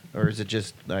specifically, or is it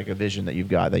just like a vision that you've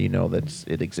got that you know that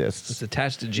it exists? It's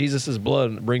attached to Jesus' blood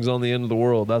and it brings on the end of the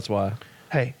world. That's why.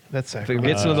 Hey, that's If it sacrilege.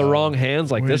 gets into the wrong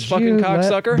hands like this would fucking you let-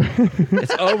 cocksucker,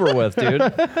 it's over with, dude.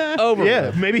 Over Yeah,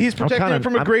 with. maybe he's protecting kinda- it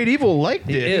from a I'm- great evil like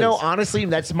He this. is. You know, honestly,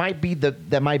 that might be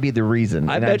the reason.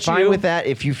 I and bet I'm fine you- with that.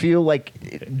 If you feel like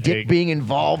Dick being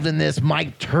involved in this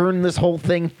might turn this whole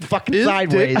thing fucking Is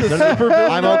sideways, Dick the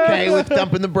I'm okay with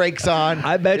dumping the brakes on.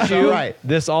 I bet It's you all right.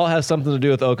 this all has something to do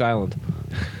with Oak Island.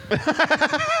 No,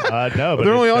 but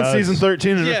They're it only on does- season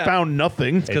 13 and Yeah. have found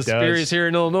nothing. Because does. Superior's here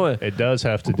in Illinois. It does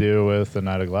have to do with the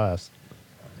Night of Glass.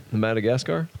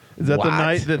 Madagascar? Is that the What?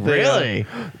 night that they Really?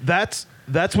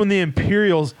 That's when the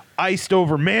Imperials iced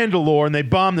over Mandalore and they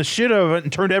bombed the shit out of it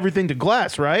and turned everything to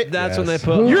glass, right? That's when they Yes.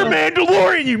 put You're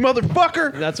Mandalorian, you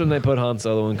motherfucker! That's when they put Han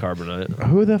Solo in carbonite.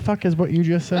 Who the fuck is what you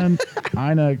just said?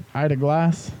 Ida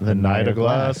Glass? The Night of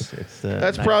Glass. It's the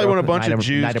That's night probably of when a broken- bunch night of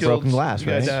Jews night of killed broken glass,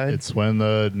 guy right? died. It's when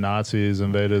the Nazis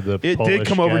invaded the. It did Polish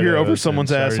come over here over ghettos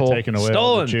someone's and started asshole. Taking away all the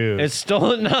Stolen. Jews. It's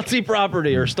stolen Nazi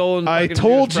property or stolen I fucking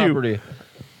told Jewish you. property.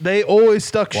 They always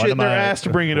stuck One shit of in their my- ass to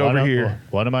bring it one over of- here.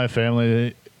 One of my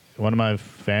family's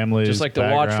Just like to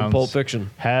watch from backgrounds Pulp Fiction.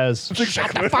 has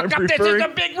Shut the fuck up! This is a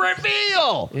big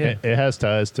reveal. Yeah. it has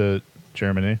ties to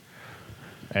Germany,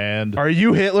 and Are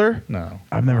you Hitler? no,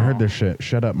 I've never heard this shit.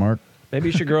 Shut up, Mark. Maybe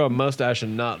you should grow a mustache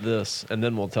and not this, and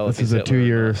then we'll tell This if is he's a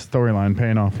 2-year Hitler storyline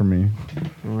paying off for me.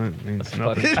 Well, that means or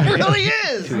nothing. not. It really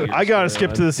is. 2 years I gotta storyline.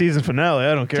 skip to the season finale.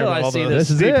 I don't care Till about I all see the this.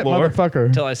 This is deep it, lore. motherfucker.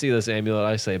 Until I see this amulet,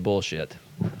 I say bullshit.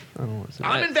 I don't want to say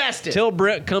I'm I- invested. Till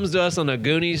Brent comes to us on a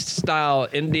Goonies-style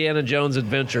Indiana Jones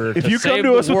adventure. If to you come save to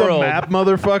the us with a world, map,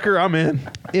 motherfucker, I'm in.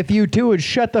 If you two would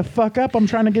shut the fuck up, I'm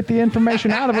trying to get the information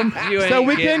out of them You so ain't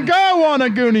we getting- can go on a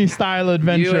Goonie style you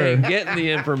adventure. ain't getting the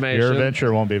information. Your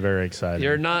adventure won't be very exciting.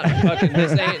 You're not fucking.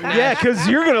 This ain't. Yeah, because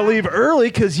you're gonna leave early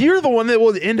because you're the one that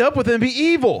will end up with him be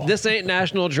evil. This ain't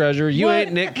National Treasure. You What?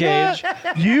 ain't Nick Cage.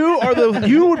 You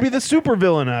would be the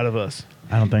supervillain out of us.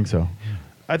 I don't think so.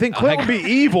 I think Clint would be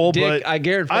evil, Dick, but I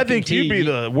guarantee. I think you'd be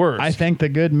the worst. I think the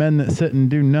good men that sit and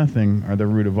do nothing are the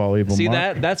root of all evil. See Mark.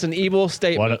 that? That's an evil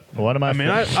statement. One of my I mean,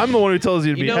 I'm the one who tells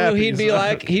you to You be know happy. who he'd be so-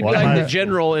 like? He'd be One of like my- the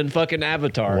general in fucking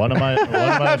Avatar. one of my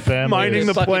families minding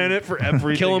the Fucking planet for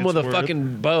everything. Kill him it's with a worth.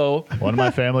 fucking bow, one of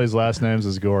my family's last names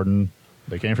is Gordon.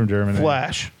 They came from Germany.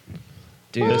 Flash.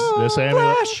 dude. This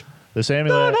amulet, Flash! this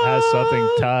amulet has something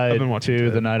I've tied been watching to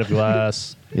Ted. the Night of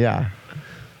Glass. Yeah.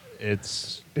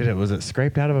 Was it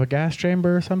scraped out of a gas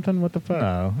chamber or something? What the fuck?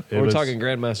 No, it We're was- talking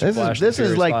Grandmaster This Flash. is this the is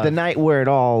Furious like the Five. night where it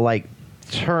all like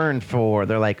turned for.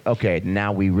 They're like, okay,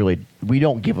 now we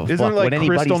don't give a Isn't fuck it like what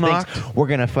anybody Crystal thinks. Knocked? We're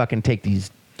gonna fucking take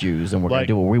these Jews and we're gonna Like-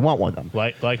 do what we want with them.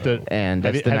 like the. And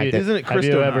have that's you- the have night you- that- Isn't it have you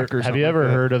Crystal ever Knock or have something you ever like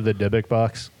that? heard of the Dybbuk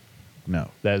box No,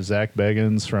 that Zach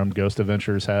Bagans from Ghost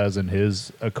Adventures has in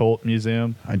his occult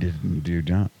museum? I didn't do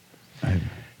not. I'm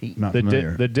not The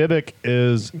familiar. the Dybbuk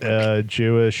is a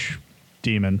Jewish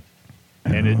demon,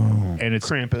 and it's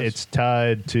Krampus. it's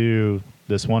tied to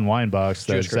this one wine box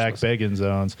that Jewish Zach Christmas. Bagans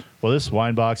owns. Well, this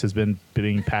wine box has been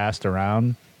being passed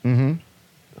around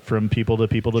from people to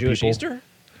people to Jewish people, Easter.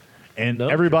 and No?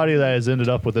 everybody that has ended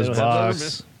up with this They don't have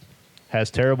box has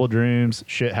terrible dreams.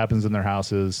 Shit happens in their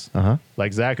houses. Uh-huh.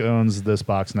 Like Zach owns this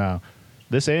box now.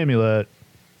 This amulet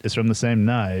is from the same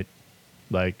night.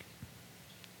 Like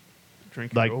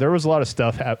Drink like it there over. was a lot of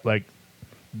stuff like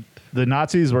the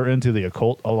Nazis were into the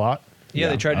occult a lot, Yeah,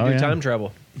 they tried to Oh, do yeah. time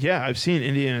travel. Yeah, I've seen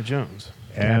Indiana Jones.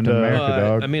 and Captain America. Well,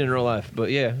 dog. I mean in real life, but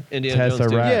yeah, Indiana Tessa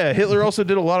Jones. Too. Rapp. Yeah, Hitler also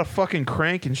did a lot of fucking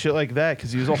crank and shit like that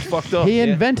because he was all fucked up. He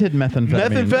invented methamphetamine.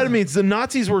 Methamphetamines. The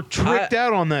Nazis were tricked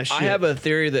out on that shit. I have a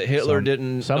theory that Hitler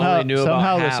didn't somehow only knew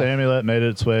about this half. amulet made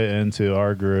its way into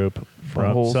our group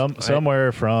from Buttholes.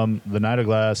 somewhere from the Night of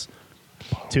Glass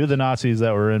to the Nazis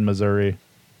that were in Missouri.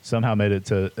 Somehow made it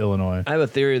to Illinois. I have a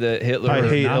theory that Hitler. I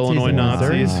hate Nazis Illinois in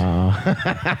Missouri?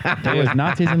 Nazis. There was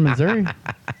Nazis in Missouri.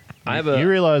 I have a. You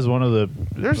realize one of the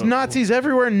There's Nazis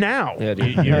everywhere now. yeah,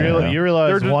 dude. you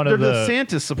realize They're one of the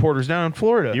DeSantis supporters down in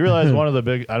Florida. you realize one of the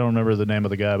big I don't remember the name of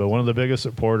the guy, but one of the biggest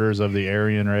supporters of the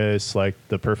Aryan race, like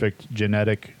the perfect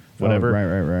genetic whatever,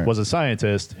 right. was a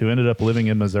scientist who ended up living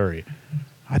in Missouri.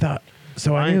 I thought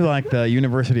so. I knew like the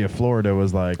University of Florida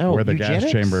was like Oh, where the eugenics?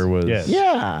 gas chamber was. Yes.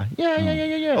 Yeah.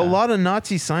 A lot of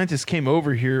Nazi scientists came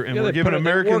over here and Yeah, were they given put it- they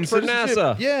American worked for citizenship.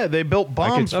 NASA. Yeah, they built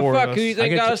bombs The for fuck us. who you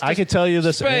think got us to I could tell you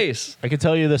this space? I could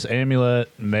tell you this amulet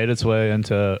made its way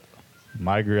into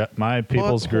my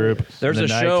people's group. There's in a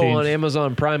the show 19 on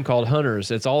Amazon Prime called Hunters.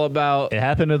 It's all about. It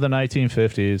happened in the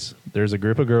 1950s. There's a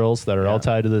group of girls that are all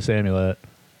tied to this amulet.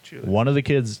 One of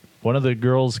the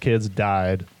girls' kids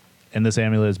died, and this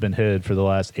amulet has been hid for the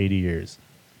last 80 years.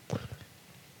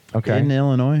 Okay. In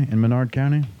Illinois, in Menard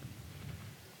County.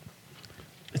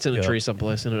 It's in a Yeah. tree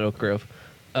someplace in an Oak Grove.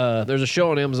 There's a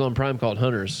show on Amazon Prime called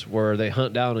Hunters where they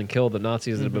hunt down and kill the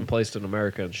Nazis that have been placed in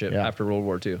America and shit Yeah. after World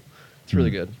War II. It's really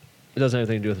good. It doesn't have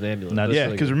anything to do with an amulet. Not- but it's Yeah,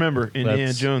 really because good. remember, Indiana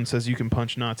That's- Jones says you can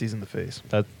punch Nazis in the face.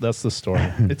 That's the story.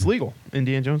 It's legal.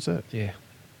 Indiana Jones said. Yeah.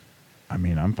 I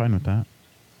mean, I'm fine with that.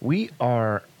 We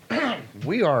are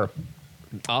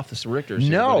Off the Richters.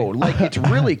 here, no, buddy. like it's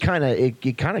really kind of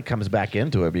it kind of comes back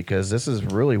into it because this is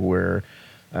really where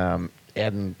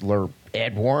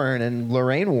Ed Warren and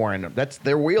Loraine Warren, that's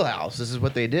their wheelhouse. This is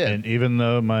what they did. And even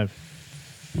though my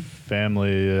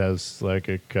family has like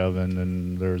a coven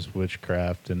and there's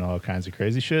witchcraft and all kinds of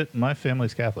crazy shit, my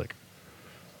family's Catholic.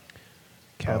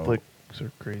 Catholics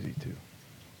are crazy too.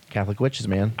 Catholic witches,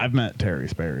 man. I've met Terry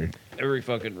Sperry. Every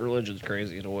fucking religion's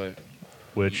crazy in a way.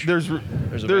 Which There's a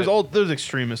there's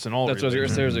extremists in all. That's what I was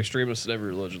religions. gonna say. There's extremists in every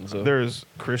religion. So There's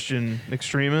Christian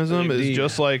extremism is Indeed.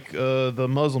 just like the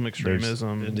Muslim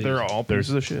extremism. Indeed. They're all There's-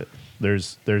 pieces of shit.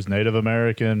 there's Native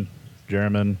American,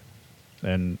 German,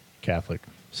 and Catholic.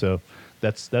 So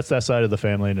that's that side of the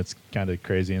family, and it's kind of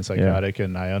crazy and psychotic.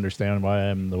 And I understand why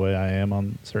I'm the way I am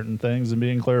on certain things and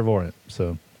being clairvoyant.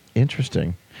 So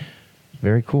Interesting.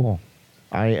 Very cool.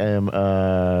 I am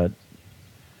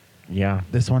yeah.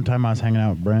 This one time I was hanging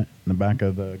out with Brent in the back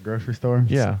of the grocery store.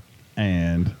 Yeah.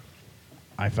 and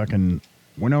I fucking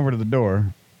went over to the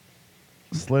door,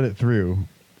 slid it through,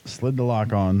 slid the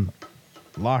lock on,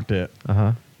 locked it,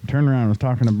 turned around and was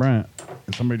talking to Brent,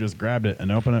 and somebody just grabbed it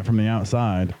and opened it from the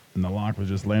outside, and the lock was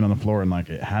just laying on the floor and like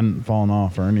it hadn't fallen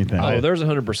off or anything. Oh, there's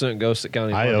 100% ghosts at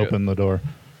County I Market. opened the door.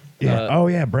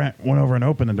 Yeah. Brent went over and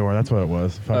opened the door. That's what it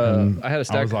was. Fucking, I had a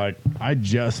stack- I was like, I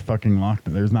just fucking locked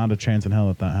it. There's not a chance in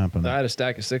hell that happened. I had a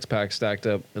stack of 6-packs stacked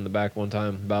up in the back one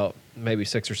time, about maybe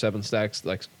 6 or 7 stacks,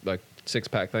 like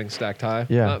 6-pack things stacked high.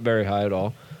 Yeah. Not very high at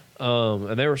all.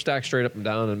 And they were stacked straight up and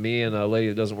down, and me and a lady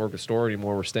that doesn't work at the store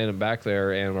anymore were standing back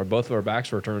there, and both of our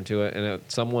backs were turned to it, and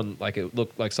it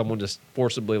looked like someone just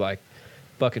forcibly like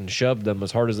fucking shoved them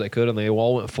as hard as they could, and they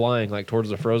all went flying like towards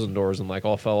the frozen doors and like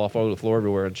all fell off over the floor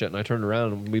everywhere and shit. And I turned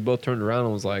around, and we both turned around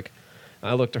and was like,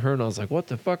 I looked at her and I was like, what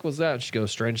the fuck was that? And she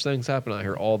goes, strange things happen out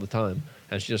here all the time.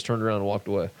 And she just turned around and walked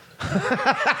away.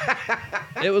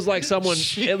 It was like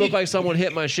it looked like someone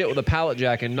hit my shit with a pallet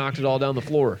jack and knocked it all down the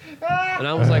floor. And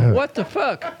I was like, what the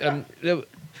fuck? And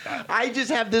I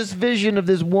just have this vision of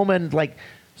this woman like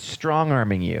strong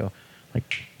arming you.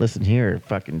 Like, listen here,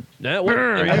 fucking.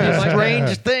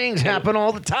 Strange things happen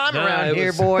all the time around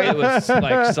here, boy. It was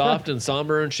like soft and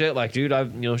somber and shit. Like, dude,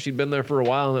 she'd been there for a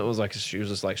while, and it was like she was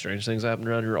just like, strange things happen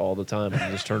around here all the time. And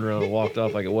just turned around and walked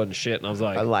off like it wasn't shit. And I was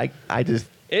like,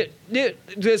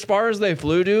 as far as they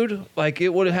flew, dude, like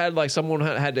it would have had like someone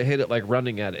had to hit it like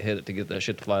running at it, hit it to get that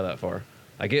shit to fly that far.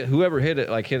 Like whoever hit it,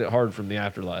 like hit it hard from the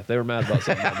afterlife. They were mad about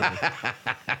something.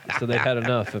 So they had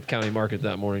enough of County Market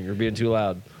that morning. You're being too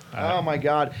loud. Oh my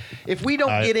God! If we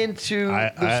don't get into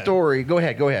the story, go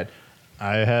ahead.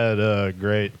 I had a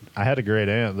great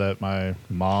aunt that my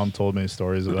mom told me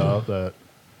stories about. That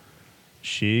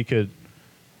she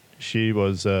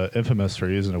was infamous for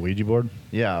using a Ouija board.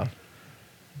 Yeah.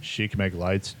 She could make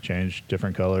lights change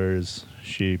different colors.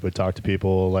 She would talk to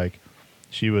people like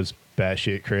she was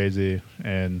batshit crazy,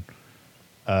 and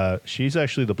she's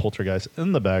actually the poltergeist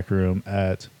in the back room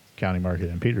at County Market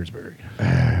in Petersburg.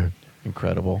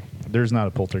 Incredible. There's not a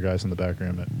poltergeist in the back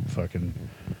room at fucking.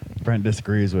 Brent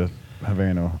disagrees with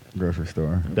Havana grocery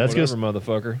store. That's Whatever, just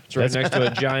motherfucker. It's right next to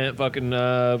a giant fucking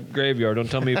graveyard. Don't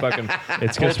tell me fucking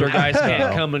it's poltergeists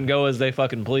can't come and go as they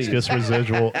fucking please. It's just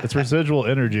residual. It's residual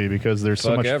energy because there's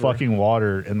so much fucking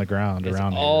water in the ground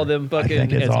around all here. them fucking.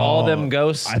 It's all them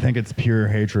ghosts. I think it's pure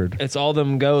hatred. It's all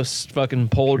them ghosts fucking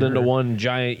pulled into one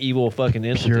giant evil fucking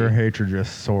entity. Pure hatred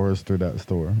just soars through that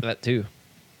store. That too.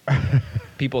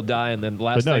 People die, and then the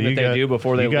last But no, thing that they do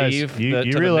before they leave you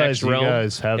to the realize next you realm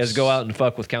guys have is go out and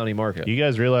fuck with County Market. You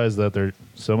guys realize that there's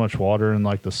so much water in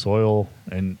like the soil,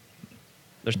 and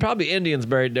There's probably Indians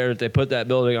buried there that they put that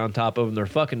building on top of, and they're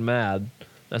fucking mad.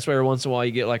 That's why every once in a while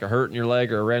you get like a hurt in your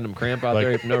leg or a random cramp out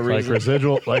there for no reason.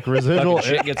 residual Fucking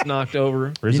shit gets knocked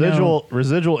over.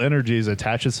 residual energies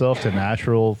attach itself to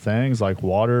natural things like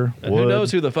water, And wood. who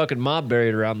knows who the fucking mob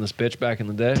buried around this bitch back in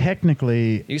the day?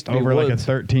 Technically, Used to be over like a woods.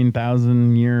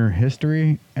 13,000-year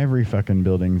history, every fucking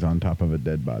building's on top of a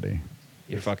dead body.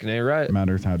 You're fucking A right.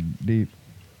 Matters how deep.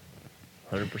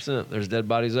 100%. There's dead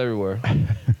bodies everywhere.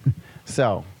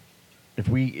 So, if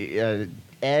we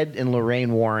Ed and Loraine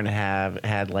Warren have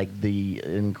had like the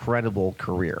incredible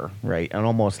career, right? An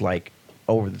almost like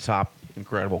over the top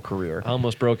incredible career. I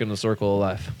almost broke in the circle of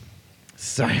life.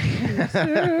 So,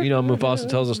 You know, Mufasa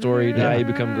tells a story, you die, you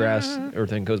become grass,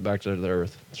 everything goes back to the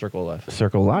earth. Circle of life.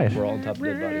 circle of life. We're all on top of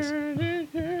dead bodies.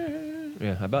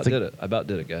 Yeah, I about did it. I about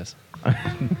did it, guys.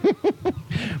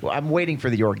 Well, I'm waiting for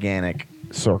the organic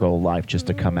circle of life just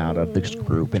to come out of this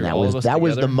group, and Sure, that all of was us the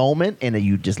together? moment, and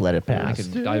you just let it pass.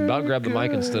 I about grabbed the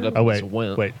mic and stood up Oh and wait, just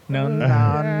went. wait, no.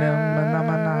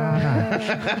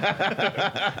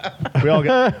 We all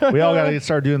got to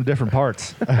start doing the different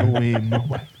parts.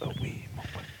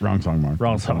 Wrong song, Mark.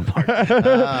 Wrong song.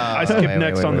 I skipped wait,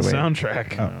 next wait, on wait, the wait.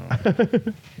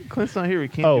 soundtrack. Clint's not here. We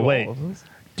can't. Oh, do wait. all of this.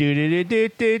 No.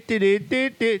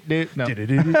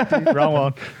 Wrong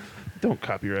one. Don't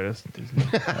copyright us.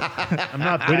 I'm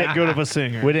not that good of a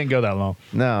singer. We didn't go that long.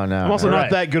 No. I'm also All not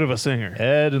right. that good of a singer.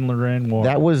 Ed and Loraine Warren.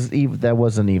 That wasn't even. That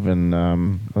was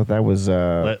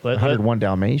 101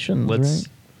 Dalmatians. Let's. Right?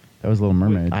 That was Little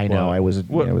Mermaid. I know. Well, I was.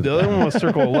 What? I was- The other one was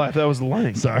Circle of Life. That was the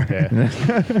line. Sorry.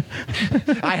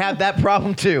 I have that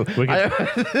problem too. We can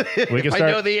If I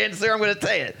start. know the answer, I'm going to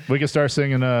say it. We can start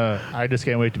singing. I just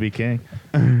can't wait to be king.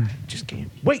 Just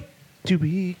can't wait to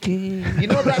be king. You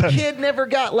know that kid never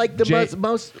got like the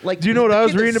most like. Do you know what the I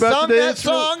was kid that reading about sung today? That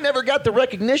song never got the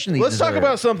recognition. He Let's talk deserved.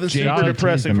 about something super Jonathan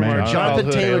depressing from our Taylor Jonathan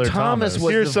childhood. Taylor Taylor Thomas Thomas.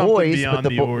 was Here's the something voice, beyond but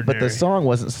the the ordinary. song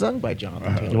wasn't sung by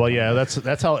Jonathan Taylor. Well, yeah,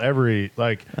 that's how every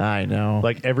I know.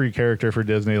 every character for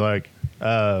Disney, Jack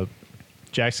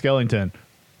Skellington,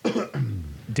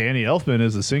 Danny Elfman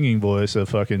is the singing voice of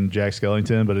fucking Jack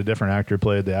Skellington, but a different actor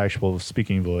played the actual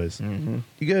speaking voice. Mm-hmm.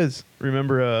 You guys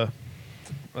remember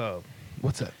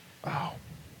what's that? Oh,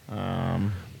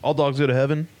 All Dogs Go to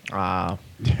Heaven.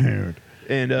 Dude.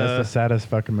 And That's the saddest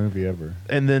fucking movie ever.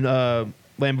 and then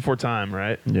Land Before Time,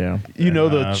 right? Yeah. You know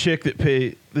the And, chick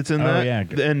that's in oh, that? yeah.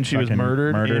 And she was Fucking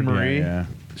murdered, Anne Marie. Yeah.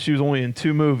 She was only in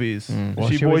 2 movies. Well,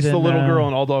 she she was voiced the in, little girl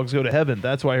in All Dogs Go to Heaven.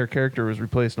 That's why her character was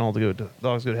replaced in Dogs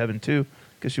Go to Heaven 2,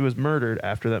 because she was murdered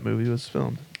after that movie was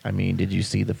filmed. I mean, did you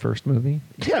see the first movie?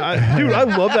 Yeah, dude, I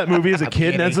love that movie as a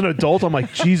kid, and as an adult, I'm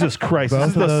like, Jesus Christ, this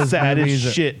is the saddest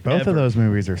movies, shit both ever. of those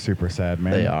movies are super sad,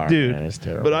 man. They are. Dude, Man, it's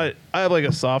terrible. but I have like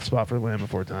a soft spot for Land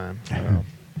Before Time.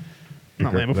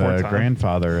 Not Land Before The Time.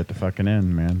 grandfather at the fucking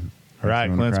end, man. All right,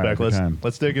 Makes me wanna Clint's cry back. every time.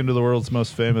 Let's dig into the world's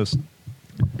most famous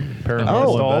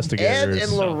paranormal Ed investigators.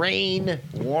 and Loraine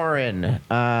Warren.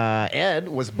 Ed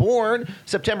was born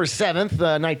September 7th,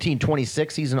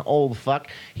 1926. He's an old fuck.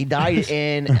 He died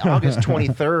in August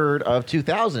 23rd of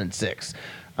 2006.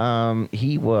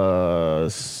 He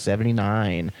was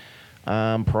 79.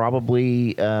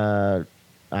 Probably, I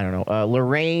don't know.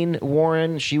 Loraine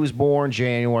Warren, she was born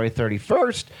January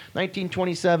 31st,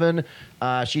 1927.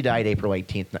 She died April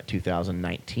 18th,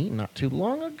 2019. Not too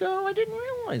long ago. I didn't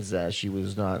realize that.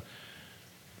 She's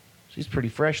pretty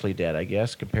freshly dead, I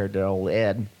guess, compared to old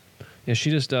Ed. Yeah, she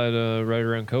just died right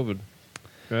around COVID,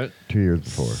 right? 2 years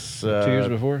before. 2 years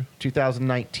before.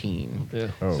 2019. Yeah.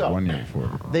 Oh, So- 1 year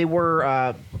before. They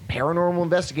were paranormal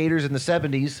investigators in the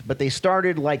 70s, but they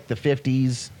started like the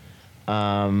 50s,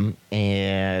 and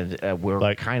were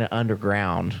Like- kind of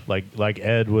underground. Like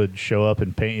Ed would show up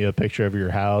and paint you a picture of your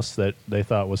house that they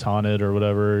thought was haunted or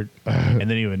whatever, and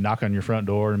then he would knock on your front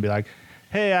door and be like,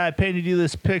 "Hey, I painted you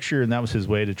this picture," and that was his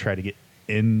way to try to get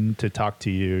in to talk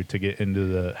to you to get into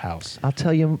the house.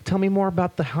 Tell me more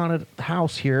about the haunted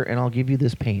house here, and I'll give you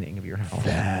this painting of your house.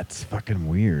 That's fucking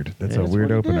weird. That's And a weird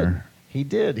what he opener.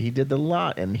 did. He did a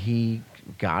lot, and he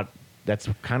got. That's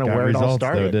kind of Got where it all results,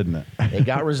 started, though, didn't it? It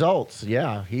got results.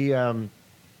 Yeah,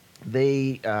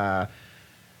 they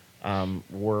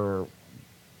were,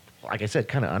 like I said,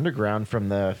 kind of underground from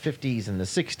the 50s and the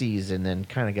 60s, and then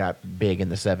kind of got big in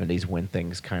the 70s when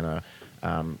things kind of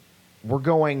were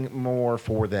going more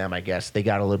for them. I guess they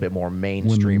got a little bit more When the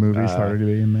mainstream. movie started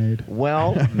being made.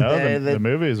 Well, No, the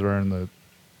movies were in the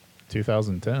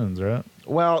 2010s, right?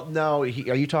 well, no. Are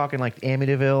you talking like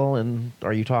Amityville, and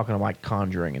are you talking like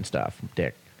Conjuring and stuff,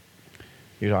 Dick?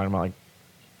 You're talking about like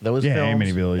those Yeah, films?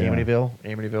 Amityville, yeah.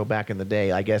 Amityville back in the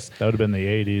day, I guess. That would have been the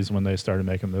 80s when they started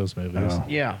making those movies. Oh.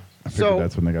 Yeah. I figured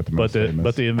that's when they got the most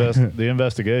famous. The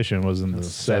investigation was in the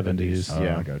 70s. Oh,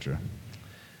 yeah. I gotcha.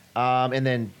 And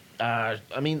then, I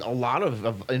mean, a lot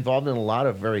of involved in a lot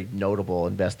of very notable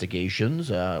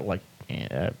investigations, like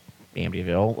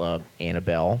Amityville,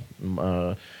 Annabelle,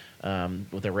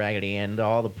 with the Raggedy Ann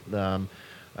doll,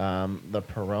 the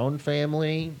Perron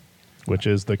family. Which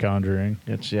is The Conjuring,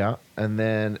 Yeah, and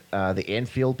then the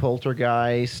Enfield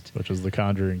Poltergeist. which is The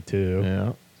Conjuring 2.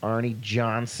 Yeah, Arnie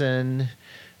Johnson,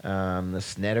 the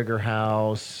Snedeker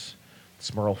House,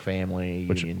 Smurl family,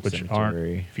 Which Union aren't,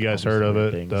 Cemetery. if you guys all these heard of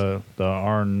it, different things.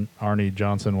 the Arnie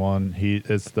Johnson one,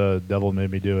 it's the Devil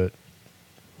Made Me Do It.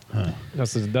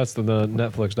 That's the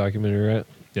Netflix documentary, right?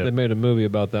 Yep. They made a movie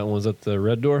about that one. Was that the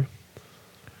Red Door?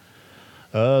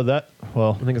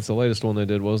 Well, I think it's the latest one they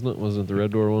did, wasn't it? Wasn't it the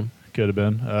Red Door one? could have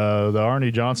been. The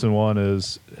Arnie Johnson one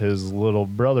is his little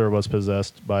brother was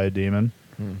possessed by a demon,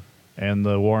 and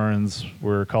the Warrens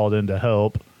were called in to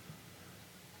help.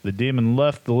 The demon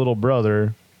left the little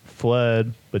brother,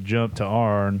 fled, but jumped to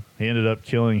Arn. He ended up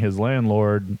killing his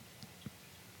landlord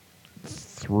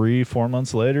 3-4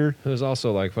 months later. There's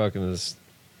also like fucking this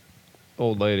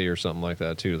old lady or something like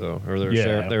that too, though. Or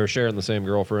Yeah. they were sharing the same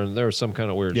girlfriend. There was some kind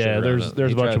of weird shit. Yeah, around there's it. a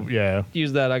He bunch tried of to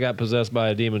use that. I got possessed by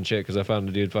a demon chick because I found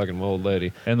a dude fucking my old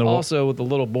lady. And also with the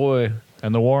little boy.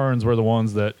 And the Warrens were the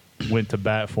ones that went to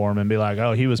bat for him and be like,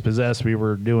 "Oh, he was possessed. We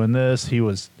were doing this. He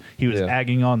was Yeah.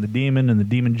 agging on the demon, and the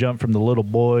demon jumped from the little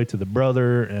boy to the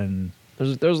brother." And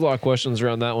There's a lot of questions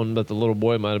around that one, but the little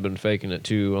boy might have been faking it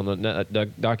too. On the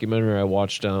documentary I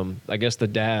watched, I guess the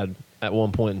dad at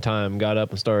one point in time got up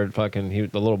and started fucking.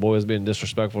 The little boy was being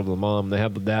disrespectful to the mom. They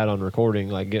have the dad on recording,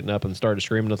 like getting up and started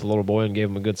screaming at the little boy and gave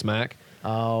him a good smack.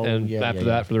 Oh, And yeah, after yeah,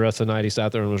 that, for the rest of the night, he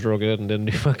sat there and was real good and didn't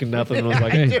do fucking nothing. And was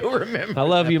like, I hey, do remember. I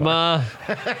love you, Ma.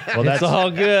 Well, It's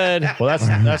all good. well,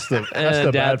 that's the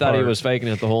And bad Dad thought part. he was faking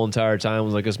it the whole entire time.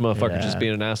 Was like, this motherfucker Yeah. just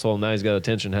being an asshole. And now he's got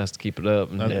attention, has to keep it up.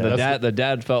 And Yeah. the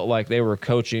dad felt like they were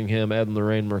coaching him. Ed and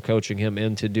Loraine were coaching him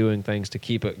into doing things to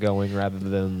keep it going, rather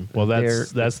than Well,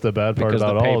 that's the bad part because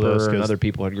about the all paper this. and 'Cause other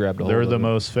people had grabbed a hold they're of the it.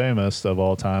 most famous of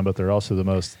all time, but they're also the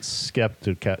most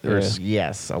skeptical.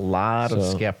 Yes, a lot of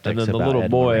So- skeptics. And then the about little Ed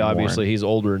and boy, Loraine obviously, Warren. he's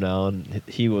older now, and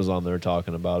he was on there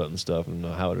talking about it and stuff, and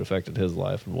how it affected his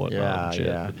life and whatnot. Yeah, and shit.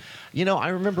 yeah. You know, I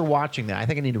remember watching that. I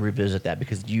think I need to revisit that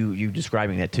because you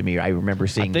describing that to me, I remember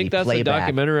seeing I think the that's the playback.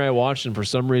 documentary I watched, and for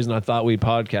some reason I thought we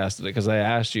podcasted it because I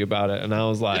asked you about it, and I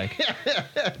was like,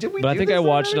 Did we but I do think this I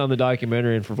watched it already? on the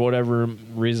documentary, and for whatever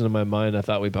reason in my mind, I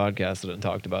thought we podcasted it and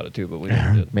talked about it too, but we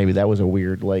never did. Maybe that was a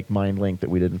weird like mind link that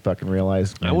we didn't fucking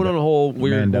realize. I went on a whole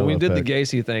weird. When we Mandela did the effect.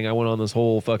 Gacy thing, I went on this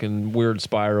whole fucking weird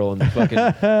spiral and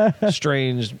fucking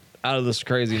strange, out of this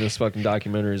craziness fucking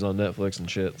documentaries on Netflix and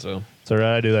shit. So So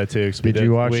I do that too. 'Cause we Did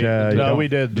you watch? We, no, no, we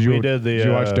did. We did the. Did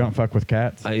you watch Don't Fuck with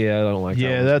Cats? yeah, I don't like that. Yeah,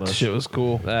 one as that much. shit was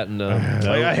cool. That and No. Like,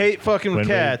 I hate fucking with When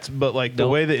we- cats, but like the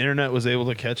Don't- way the internet was able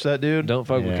to catch that dude. Don't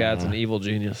fuck with Yeah. cats and Evil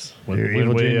Genius. when, Dude, when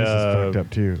Evil we Genius is fucked up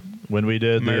too. when we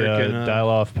did American, the dial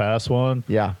off pass one.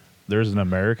 Yeah. There's an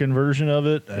American version of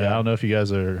it. I Yeah. don't know if you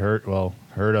guys have heard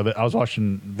of it. I was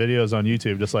watching videos on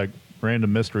YouTube, just like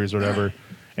random mysteries or whatever,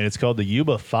 and it's called the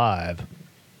Yuba Five.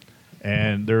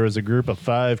 And there was a group of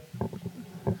 5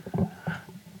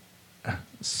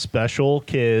 special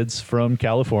kids from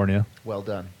California. Well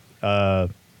done.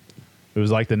 It was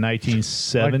like the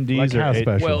 1970s Like or how 80s.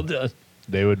 special? Well done.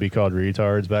 They would be called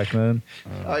retards back then.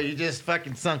 Oh, you just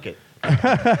fucking sunk it.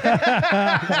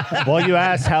 Well, you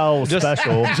asked how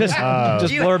special. Just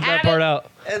You blurb had that part it. out.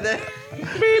 And then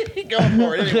go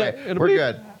for it anyway. We're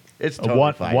good. It's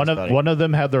totally fine. It's funny. one of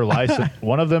them had their license.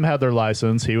 One of them had their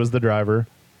license. He was the driver.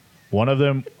 One of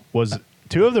them was.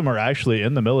 2 of them are actually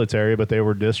in the military, but they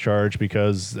were discharged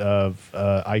because of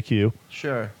IQ.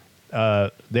 Sure.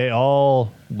 They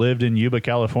all lived in Yuba,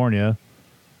 California,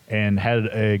 and had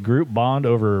a group bond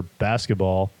over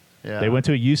basketball. Yeah. They went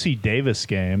to a UC Davis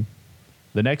game.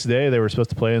 The next day, they were supposed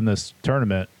to play in this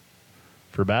tournament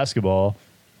for basketball.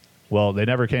 Well, they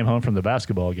never came home from the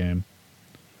basketball game.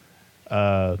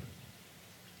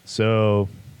 So,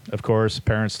 of course,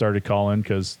 parents started calling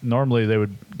because normally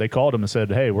they called them and said,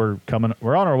 "Hey, we're on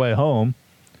our way home."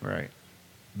 Right.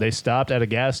 They stopped at a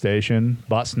gas station,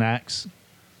 bought snacks.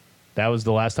 That was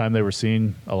the last time they were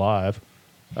seen alive.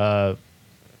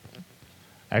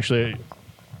 Actually,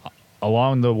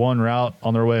 along the one route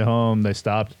on their way home, they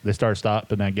started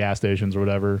stopping at gas stations or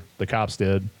whatever. The cops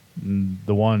did. And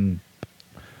the one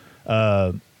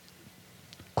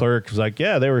clerk was like,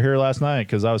 "Yeah, they were here last night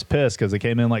because I was pissed because they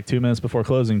came in like 2 minutes before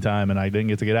closing time and I didn't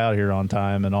get to get out of here on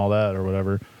time and all that or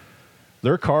whatever."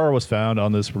 Their car was found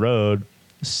on this road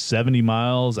 70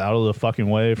 miles out of the fucking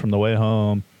way from the way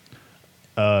home.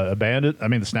 Abandoned. I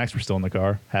mean, the snacks were still in the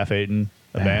car, half eaten.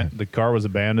 The car was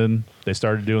abandoned. They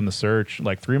started doing the search.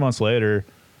 Like 3 months later,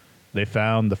 they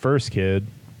found the first kid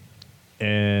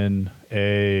in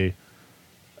a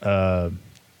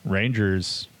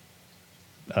Ranger's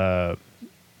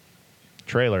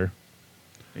trailer.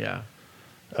 Yeah.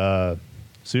 As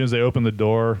soon as they opened the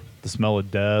door, the smell of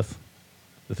death.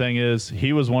 The thing is,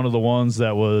 he was one of the ones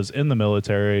that was in the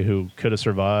military who could have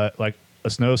survived. Like a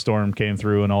snowstorm came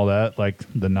through and all that, like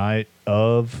the night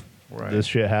of this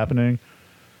shit happening.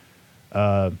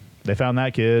 They found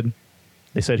that kid.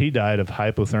 They said he died of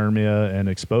hypothermia and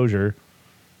exposure,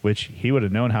 which he would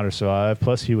have known how to survive.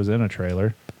 Plus, he was in a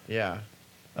trailer. Yeah.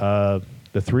 The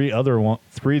three of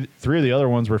the other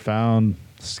ones were found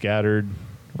scattered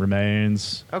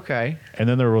remains. Okay. And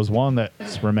then there was one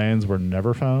that's remains were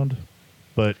never found,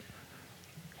 but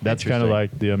that's kind of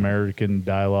Interesting. like the American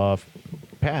dial-off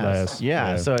Pass.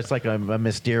 Yeah. So it's like a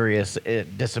mysterious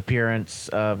disappearance.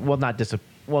 Well, not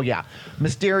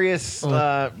mysterious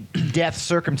death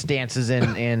circumstances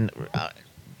in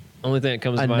Only thing that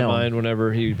comes to my Unknown. mind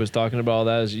whenever he was talking about all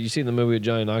that is you seen the movie with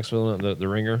Johnny Knoxville, the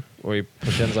Ringer, where he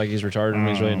pretends like he's retarded and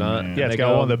he's really not. Yeah, it's They got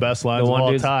go- one of the best lines the of one all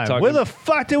dude's time. talking- Where the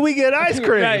fuck did we get ice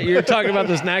cream? Right, you're talking about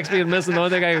the snacks being missing. The only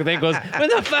thing I could think was, when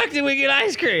the fuck did we get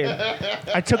ice cream?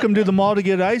 I took him to the mall to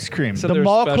get ice cream. So the they're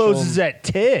mall special closes at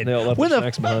 10. They all left Where the the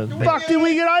snacks behind. fuck did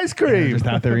we get ice cream? Just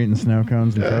out there eating snow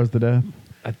cones and froze to death.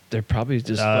 They're probably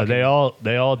just They all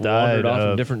wandered died off in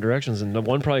of, different directions, and the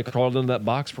one probably crawled into that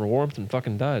box for warmth and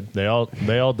fucking died. they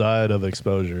all died of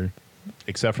exposure,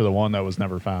 except for the one that was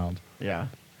never found. yeah.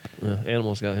 Yeah,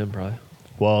 animals got him probably.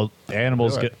 Well,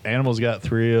 animals got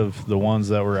 3 of the ones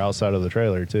that were outside of the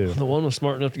trailer too. The one was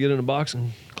smart enough to get in a box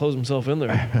and close himself in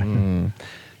there.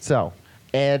 So,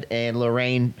 Ed and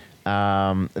Loraine,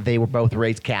 they were both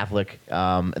raised Catholic.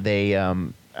 They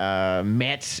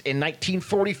met in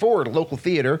 1944 at a local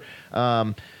theater.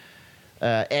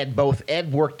 Ed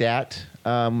worked at,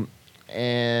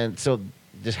 and so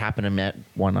just happened to met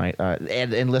one night.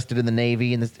 Ed enlisted in the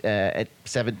Navy at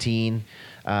 17.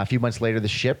 A few months later, the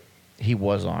ship he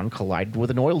was on collided with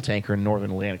an oil tanker in the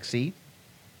Northern Atlantic Sea.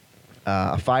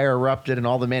 A fire erupted, and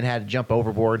all the men had to jump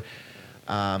overboard.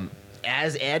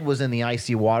 As Ed was in the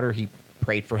icy water, he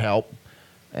prayed for help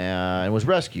and was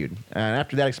rescued. And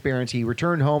after that experience, he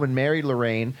returned home and married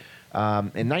Loraine.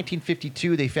 In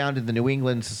 1952, they founded the New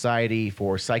England Society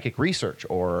for Psychic Research,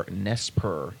 or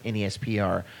NESPR,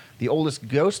 N-E-S-P-R, the oldest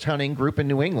ghost hunting group in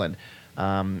New England.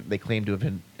 They claim to have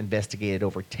investigated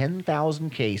over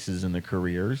 10,000 cases in their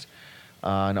careers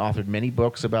and authored many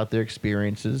books about their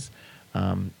experiences.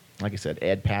 Like I said,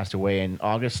 Ed passed away in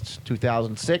August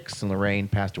 2006, and Loraine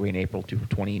passed away in April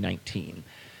 2019.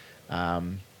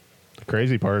 The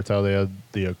crazy part is how they had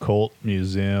the occult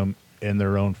museum in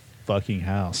their own fucking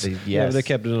house. Yeah, they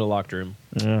kept it in a locked room.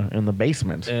 Yeah, in the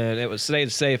basement. And it was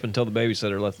stayed safe until the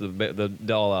babysitter let the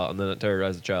doll out, and then it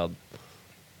terrorized the child.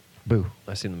 Boo.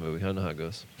 I seen the movie. I know how it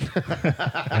goes.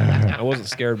 I wasn't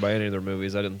scared by any of their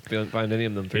movies. I didn't find any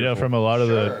of them fearful. From a lot of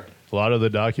the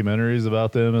documentaries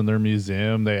about them in their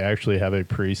museum, they actually have a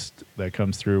priest that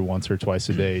comes through once or twice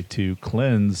a day to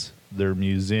cleanse their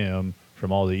museum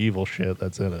from all the evil shit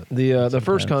that's in it. The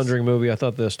first Conjuring movie, I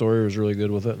thought the story was really good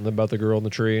with it, and about the girl in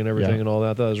the tree and everything and all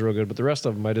that. That was real good. But the rest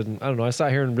of them, I don't know. I sat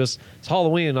here and it's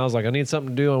Halloween, and I was like, I need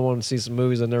something to do. I wanted to see some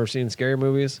movies. I've never seen scary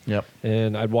movies. Yep.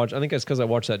 And I think it's because I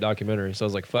watched that documentary. So I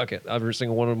was like, fuck it. Every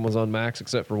single one of them was on Max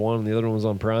except for one, and the other one was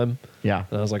on Prime. Yeah.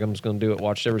 And I was like, I'm just going to do it.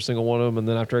 Watched every single one of them. And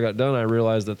then after I got done, I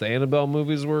realized that the Annabelle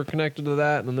movies were connected to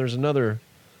that. And then there's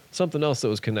something else that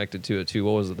was connected to it, too.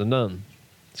 What was it? The Nun.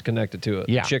 It's connected to it.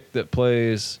 Yeah. The chick that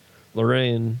plays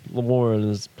Loraine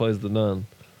Warren plays the nun,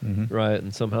 right?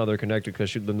 And somehow they're connected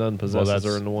because the nun possesses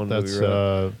her in the one movie,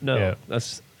 right? No, yeah.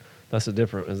 that's a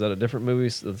different. Is that a different movie?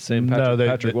 The same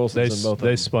Patrick Wilson's in both.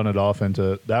 They spun it off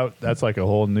into that. That's like a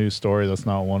whole new story. That's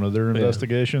not one of their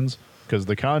investigations, because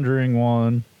the Conjuring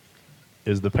one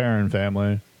is the Perrin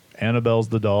family, Annabelle's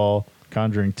the doll.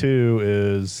 Conjuring 2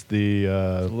 is the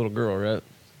little girl, right?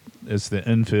 It's the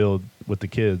infield with the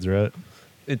kids, right?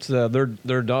 It's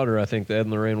their daughter, I think, the Ed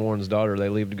and Loraine Warren's daughter. They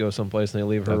leave to go someplace, and they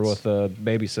leave her with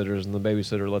babysitters, and the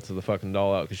babysitter lets the fucking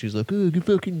doll out because she's like, "Oh,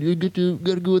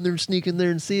 gotta go in there and sneak in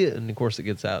there and see it." And of course, it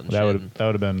gets out. And that would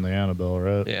have been the Annabelle,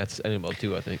 right? Yeah, it's Annabelle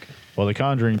 2, I think. Well, the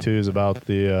Conjuring 2 is about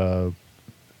the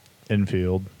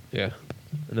infield. Yeah,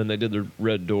 and then they did the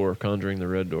Red Door, Conjuring the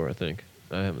Red Door. I think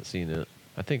I haven't seen it.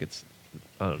 I think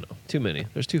I don't know, too many.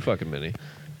 There's too fucking many.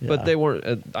 Yeah. But they weren't.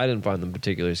 I didn't find them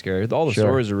particularly scary. All the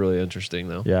stories are really interesting,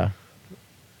 though. Yeah.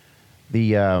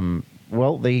 The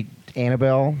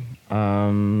Annabelle,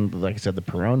 like I said, the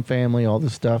Perron family, all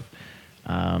this stuff.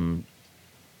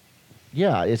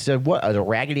 It's a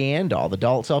Raggedy Ann doll. The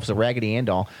doll itself is a Raggedy Ann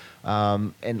doll,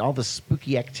 and all the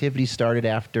spooky activity started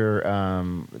after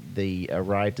they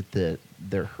arrived at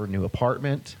her new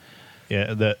apartment.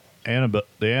 Yeah, the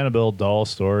Annabelle doll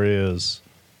story is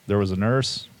there was a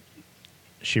nurse.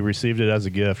 She received it as a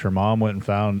gift. Her mom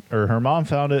found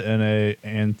it in a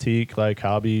antique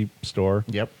hobby store.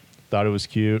 Yep. Thought it was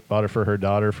cute. Bought it for her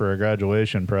daughter for a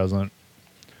graduation present,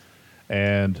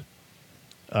 and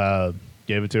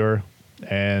gave it to her.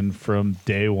 And from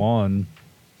day one,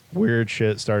 weird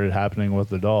shit started happening with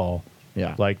the doll.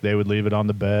 Yeah. Like they would leave it on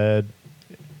the bed.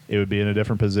 It would be in a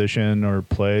different position or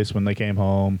place when they came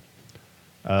home.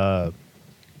 It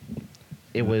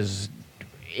was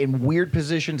in weird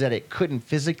positions that it couldn't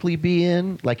physically be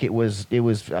in. Like it was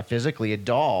physically a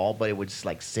doll, but it would just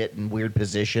sit in weird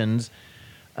positions,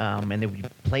 and it would be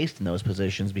placed in those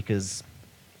positions because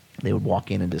they would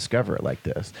walk in and discover it like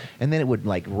this, and then it would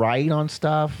write on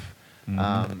stuff.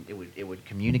 It would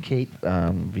communicate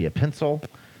via pencil.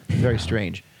 Very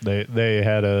strange. They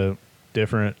had a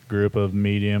different group of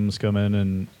mediums come in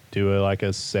and do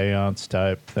a seance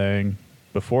type thing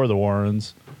before the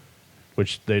Warrens,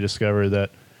 which they discovered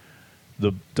that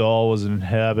the doll was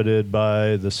inhabited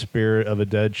by the spirit of a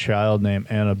dead child named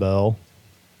Annabelle.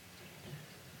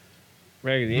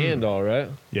 Raggedy Ann doll, right?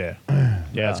 Yeah.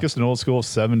 Yeah, it's just an old school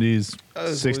 70s,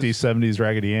 60s, 70s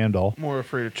Raggedy Ann doll. More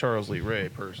afraid of Charles Lee Ray,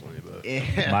 personally. But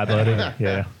My buddy,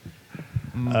 yeah.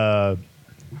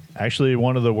 Actually,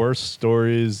 one of the worst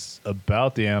stories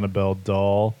about the Annabelle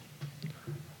doll,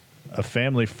 a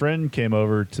family friend came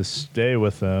over to stay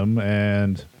with them,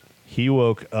 and he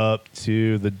woke up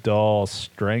to the doll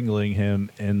strangling him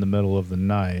in the middle of the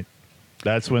night.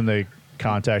 That's when they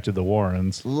contacted the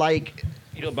Warrens. Like,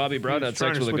 You know, Bobby Brown had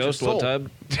trying sex to with a switch his ghost one soul.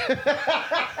 time.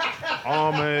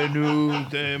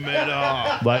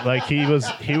 Like he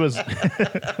was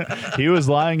he was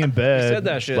lying in bed. He said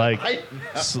that shit.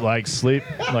 Like sleep,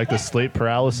 like the sleep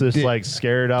paralysis, like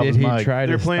scared out Did his he mind. try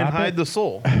They're to playing stop hide it? the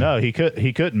soul. No, he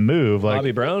couldn't move. Like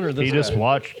Bobby Brown or this he guy? just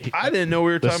watched. I didn't know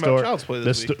we were talking about Child's Play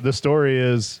this week. The story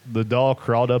is the doll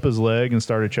crawled up his leg and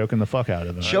started choking the fuck out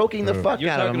of him. choking the fuck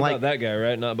You're out of talking him. about Like, that guy,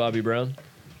 right? Not Bobby Brown.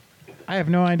 I have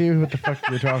no idea what the fuck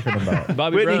you're talking about.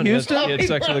 Bobby Whitney Brown Houston? He had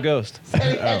sex with a ghost. he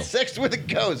had sex with a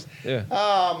ghost. Yeah.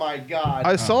 Oh my god.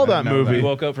 I saw that know movie. He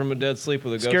woke up from a dead sleep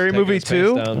with a ghost. Scary taking Movie his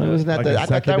pants 2? down. Wasn't that Like the, a I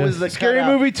thought that was the Scary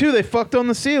cutout. Movie 2. They fucked on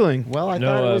the ceiling. Well, I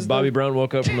thought it No, was Bobby the, Brown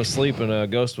woke up from a sleep and a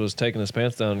ghost was taking his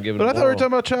pants down and giving But him I thought we were oral.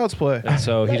 talking about Child's Play. And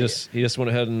so he just went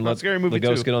ahead and Not let Scary Movie the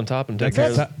ghost 2. get on top and take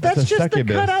That's care a- of it. That's that's just the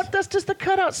succubus. cutout. That's just the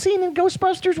cutout scene in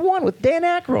Ghostbusters 1 with Dan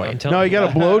I'm Aykroyd. telling No, he you, got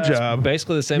a blowjob.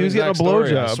 basically the same He was getting exact a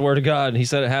story. I blowjob. swear to God, and he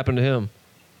said it happened to him.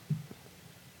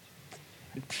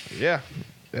 Yeah.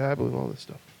 Yeah, I believe all this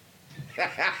stuff.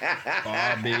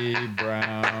 Bobby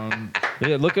Brown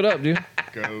Yeah, look it up, dude.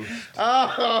 ghost.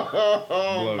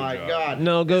 Oh my god.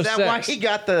 No, Is ghost that sex. why he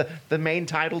got the main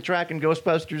title track in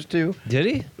Ghostbusters 2? Did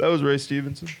he? That was Ray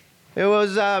Stevenson. It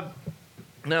was no.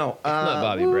 Not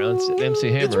Bobby Brown. It's MC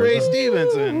Hammer. It's Ray isn't it?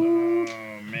 Stevenson.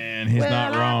 Man, he's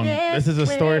not wrong. This is a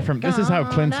story from. This is how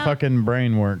Clint's fucking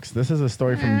brain works. This is a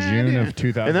story from June of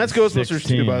 2000. And that's Ghostbusters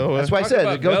 2, by the way. That's why I Talk said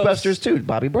about Ghostbusters ghosts. 2,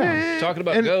 Bobby Brown. Talking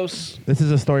about ghosts. This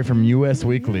is a story from U.S.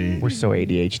 Weekly. We're so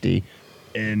ADHD.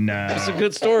 In It's a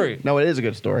good story. No, it is a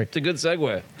good story. It's a good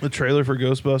segue. The trailer for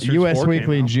Ghostbusters U.S. 4 came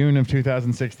Weekly, out. June of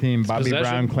 2016, Bobby possession?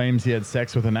 Brown claims he had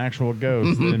sex with an actual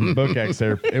ghost. In book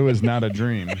excerpt, it was not a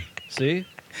dream. See?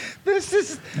 This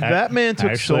is That man took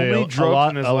so Actually, many a drugs lot-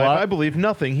 in his a life. lot- I believe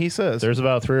nothing he says. There's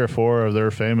about 3 or 4 of their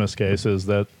famous cases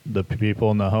that the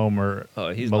people in the home were Oh,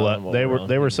 he's not involved they were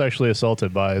around. sexually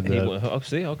assaulted by And he the went, oh,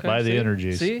 see? Okay. by the see?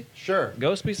 energies. See? sure.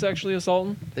 Ghosts be sexually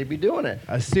assaulting? They'd be doing it.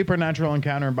 A supernatural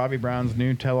encounter in Bobby Brown's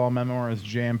new tell-all memoir is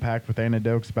jam-packed with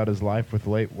anecdotes about his life with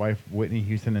late wife Whitney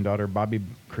Houston and daughter Bobby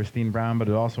Christine Brown, but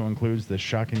it also includes the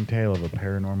shocking tale of a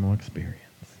paranormal experience.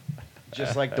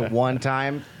 Just like the one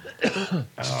time,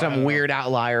 some weird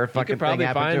outlier You fucking could probably thing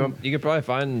happened to him. find. You could probably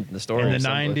find the story In the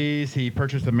someplace. 90s, he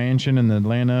purchased a mansion in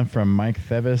Atlanta from Mike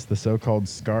Thevis, the so-called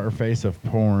Scarface of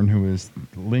porn, who was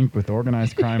linked with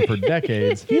organized crime for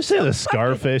decades. You say the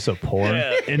Scarface of porn?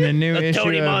 In the new issue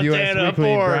Tony of U.S. Montana Weekly,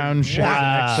 porn. Brown shares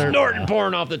an excerpt. Snorting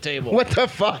porn off the table. What the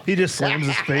fuck? He just slams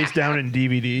his face down in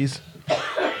DVDs.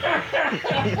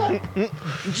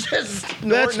 Just That's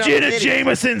snorting up Jenna titties.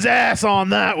 Jameson's ass on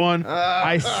that one.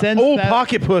 I sense Old that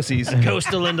pocket pussies.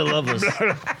 Coastal Linda Lovelace.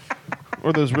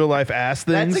 Or those real life ass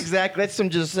things. That's exactly.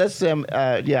 That's some.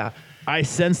 Yeah. I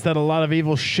sensed that a lot of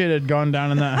evil shit had gone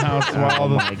down in that house while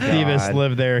the my Thevis God.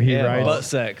 lived there. He Yeah, writes. butt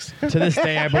sex. To this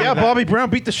day, I believe Yeah, that- Bobby Brown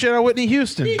beat the shit out of Whitney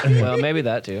Houston. Well, maybe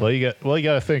that too. Well, you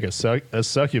got to think a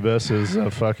succubus is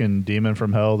a fucking demon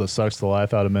from hell that sucks the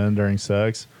life out of men during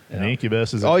sex. An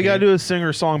incubus is All you got gotta do is sing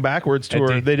her song backwards to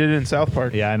her. At They did it in South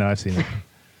Park. Yeah, I know. I've seen it.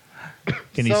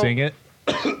 Can you So- sing it?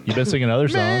 You've been singing other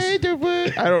songs. I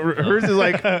don't. Hers is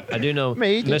like. I do know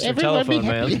Made Mr. everyone be Telephone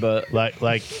Man, happy. but Like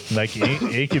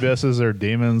incubuses are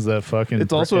demons that fucking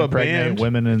It's also a impregnate band.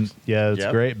 women, and yeah, it's Yep.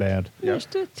 a great band.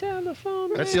 Mr.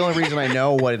 Telephone That's the only reason I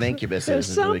know what an incubus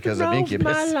is really because of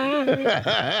incubus.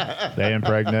 They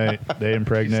impregnate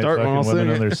Start fucking while women in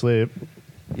singing. their sleep.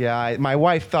 Yeah, my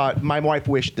wife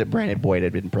wished that Brandon Boyd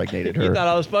had impregnated her. He thought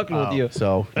I was fucking with you.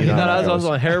 So He thought I was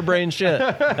on harebrained shit.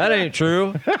 That ain't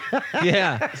true.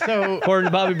 Yeah. So According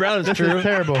to Bobby Brown, it's this true. is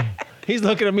terrible. He's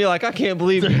looking at me like, I can't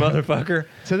believe you, motherfucker.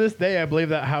 To this day, I believe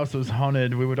that house was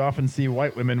haunted. We would often see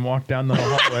white women walk down the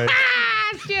hallway.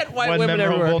 Shit, white One women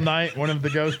memorable everywhere. night, one of the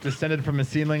ghosts descended from a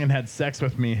ceiling and had sex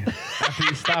with me. After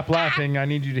you stop laughing, I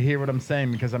need you to hear what I'm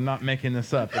saying because I'm not making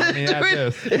this up. Let me add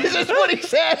this. Is this what he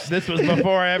says? This was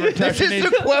before I ever This touched is any.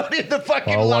 the quote in the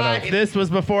fucking Oh, one line. This was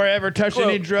before I ever touched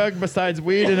any drug besides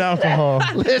weed and alcohol.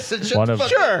 Listen, shut One the of- fuck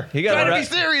Sure. up. He got Trying to be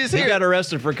arrested. serious He here. got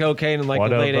arrested for cocaine in like One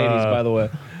the of, late 80s, by the way.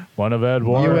 One of Ed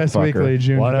Warren. U.S. Weekly,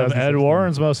 June. One of Ed 2016.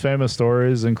 Warren's most famous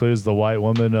stories includes the white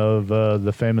woman of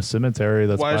the famous cemetery.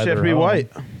 That's Why does she have to be white?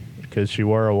 Because she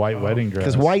wore a white wedding dress.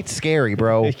 Because white's scary,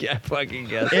 bro. Yeah, fucking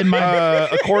guess. In my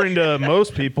According to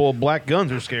most people, black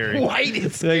guns are scary. White is He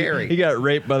scary. got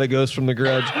raped by the ghost from the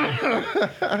grudge.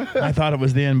 I thought it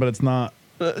was the end, but it's not.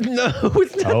 No,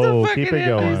 it's not Oh, the fucking keep it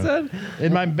end, he going. said.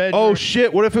 In my bedroom. Oh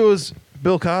shit! What if it was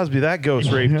Bill Cosby? That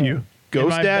ghost raped you. Ghost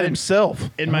my Dad bed- himself.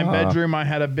 In my bedroom, I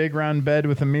had a big round bed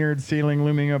with a mirrored ceiling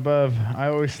looming above. I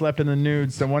always slept in the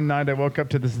nude, so one night I woke up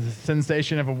to the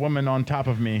sensation of a woman on top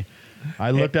of me.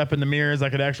 I looked up in the mirrors. I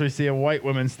could actually see a white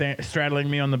woman straddling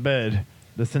me on the bed.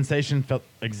 The sensation felt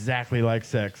exactly like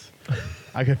sex.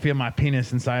 I could feel my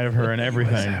penis inside of her and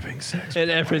everything. Having sex.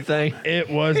 And everything. It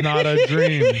was not a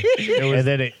dream. It was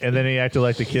And then he acted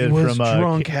like the He kid was from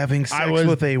drunk having sex was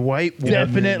with a white woman.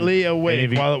 definitely Any awake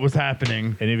of you- while it was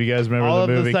happening. Any of you guys remember All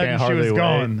the of movie a sudden, Can't she Hardly was Wait?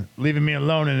 gone, leaving me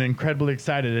alone and incredibly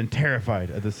excited and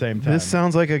terrified at the same time. This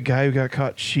sounds like a guy who got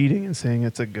caught cheating and saying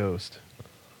it's a ghost.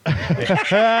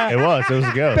 It was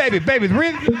a ghost. baby,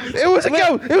 breathe. It was a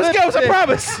ghost. It was a ghost. I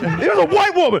promise. It was a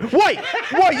white woman. White.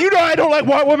 You know I don't like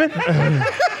white women.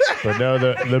 But no,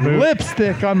 the movie.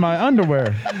 Lipstick on my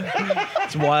underwear.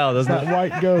 It's wild, isn't That it?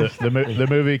 white ghost. The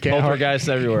movie Can't Hardly Poltergeists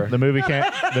everywhere. The movie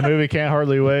Can't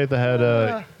Hardly Wait that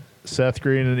had Seth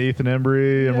Green and Ethan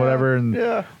Embry and whatever, and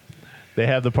they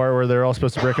have the part where they're all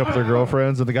supposed to break up with their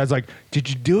girlfriends, and the guy's like, "Did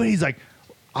you do it?" He's like,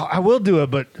 "I will do it,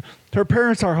 but her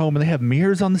parents are home and they have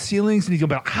mirrors on the ceilings," and he's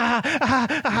gonna be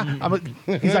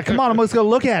like, he's like, "Come on, let's go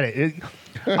look at it.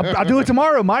 I'll do it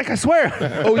tomorrow, Mike. I swear."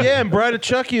 Oh yeah, in Bride of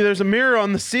Chucky, there's a mirror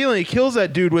on the ceiling. He kills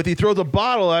that dude with. He throws a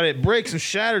bottle at it, it breaks and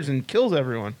shatters and kills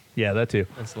everyone. Yeah, that too.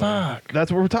 That's like,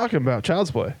 That's what we're talking about.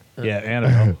 Child's Play. Yeah,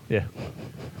 Annabelle. Yeah,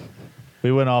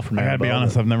 we went off from I gotta Annabelle. be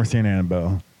honest, I've never seen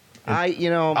Annabelle.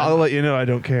 I'll let you know I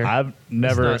don't care. I've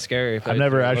never, not scary if I've I-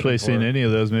 never if you're actually looking for seen it. any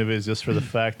of those movies, just for the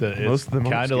fact that Most it's of them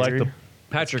aren't kind of like scary.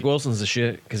 Patrick Wilson's the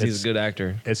shit because he's a good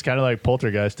actor. it's kind of like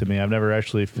Poltergeist to me. I've never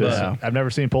actually Yeah. I've never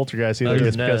seen Poltergeist either, Other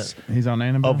just than because He's on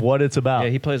Annabelle. of what it's about. Yeah,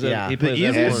 he plays. Yeah. He The plays.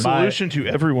 easiest Edward. solution to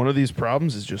every one of these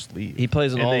problems is just leave. He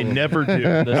plays in and all. they of them. never do.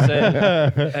 The same.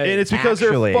 And Hey, it's because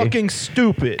Actually- they're fucking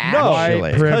stupid. Actually.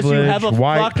 White privilege,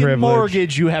 white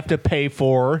privilege. you have to pay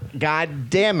for. God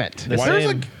damn it. the There's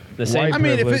same. The same. White I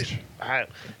mean, if privilege. it.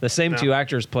 The same two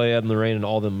actors play Ed and Lorraine in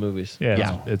all them movies. Yeah,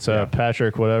 Yeah. it's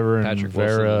Patrick whatever and Patrick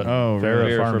Vera. Wilson. Oh, Vera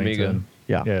Vera Farmington.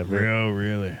 Yeah. Yeah, Oh,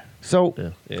 really? So Yeah.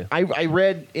 Yeah. I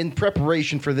read in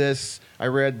preparation for this, I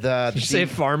read the. Did you say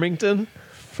Farmington?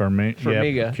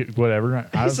 Yeah, whatever.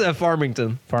 I said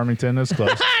Farmington. Farmington is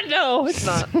close. No, it's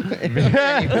not.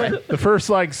 The first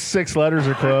like 6 letters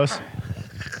are close.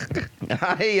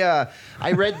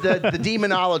 I read the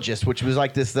Demonologist, which was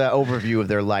like this overview of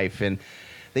their life, and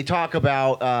they talk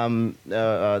about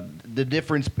the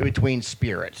difference between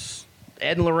spirits.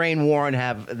 Ed and Loraine Warren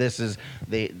have this is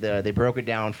they broke it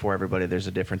down for everybody. There's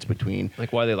a difference between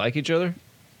Like why they like each other?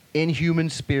 inhuman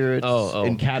spirits Oh.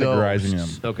 and Categorizing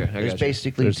ghosts. them. Okay, I There's got you.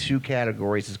 basically There's- 2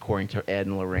 categories according to Ed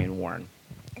and Loraine Warren.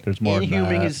 There's more than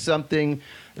Inhuman that. is something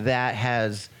that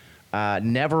has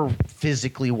never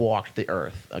physically walked the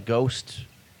earth. A ghost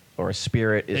or a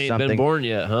spirit is Ain't something been born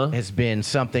yet, huh? has been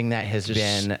something that has Just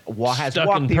been has Stuck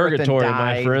walked in the earth and purgatory, my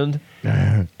died friend.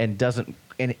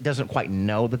 and it doesn't quite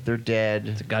know that they're dead.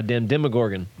 It's a goddamn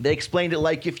Demogorgon. They explained it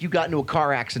like if you got into a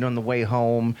car accident on the way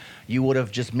home, you would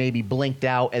have just maybe blinked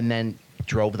out and then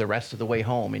drove the rest of the way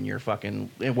home in your fucking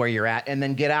where you're at, and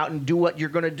then get out and do what you're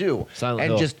gonna do, Silent and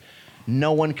Hill. just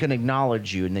no one can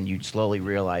acknowledge you, and then you slowly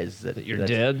realize that You're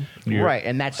that's- dead. right?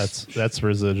 And That's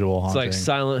residual It's haunting. like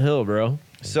Silent Hill, bro.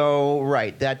 so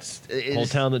right. That's Whole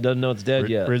town that doesn't know it's dead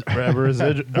yet.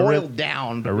 boiled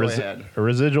down. But go ahead. A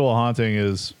residual haunting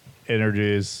is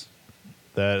energies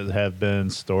that have been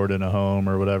stored in a home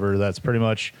or whatever. That's pretty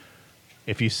much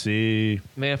if you see.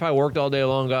 Man, if I worked all day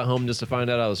long, got home just to find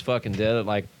out I was fucking dead at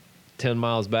like 10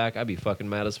 miles back, I'd be fucking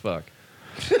mad as fuck.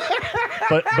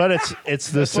 But it's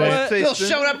the same. What? Still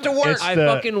showed up to work. It's I the-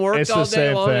 fucking worked it's the all day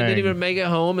same long and thing. didn't even make it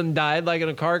home and died like in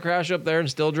a car crash up there and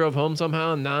still drove home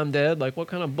somehow and now I'm dead. Like, what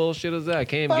kind of bullshit is that? I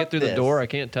can't even Fuck get through this. the door. I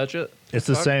can't touch it. It's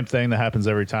the same thing that happens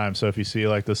every time. So if you see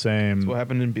like the same, What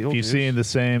happened in Beetlejuice? if you see the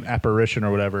same apparition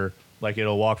or whatever, like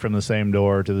it'll walk from the same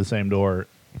door to the same door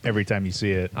every time you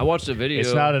see it. I watched a video.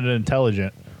 It's not an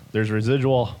intelligent. There's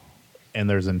residual, and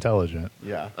there's intelligent.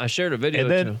 Yeah. I shared a video.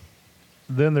 And then- too.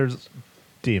 Then there's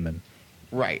demon.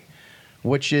 Right.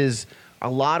 Which is a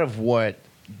lot of what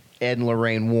Ed and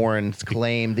Loraine Warren's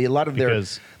claim. A lot of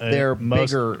Because their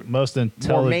most bigger, most more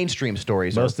intelligent mainstream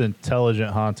stories. most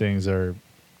intelligent hauntings are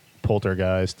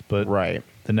poltergeist, but Right.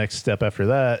 the next step after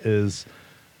that is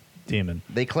demon.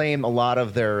 They claim a lot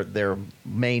of their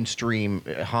mainstream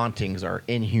hauntings are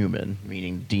inhuman,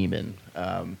 meaning demon.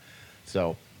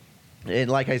 So,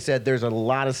 and like I said, there's a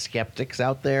lot of skeptics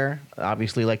out there.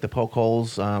 Obviously, like the poke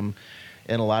holes,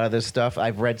 and a lot of this stuff.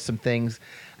 I've read some things,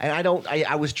 and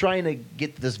I was trying to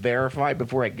get this verified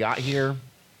before I got here,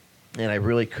 and I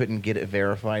really couldn't get it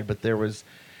verified. But there was,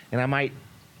 and I might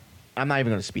I'm not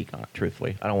even going to speak on it.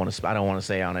 Truthfully, I don't want to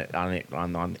say on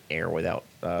the air without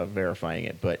verifying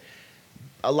it. But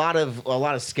a lot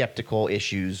of skeptical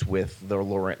issues with the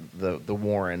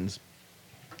Warrens,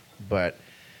 but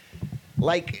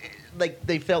like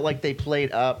they felt like they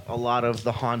played up a lot of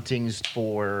the hauntings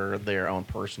for their own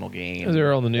personal gain.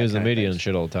 They're on the news and that kind of media things. and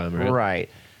shit all the time, right? Right.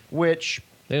 Which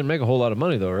They didn't make a whole lot of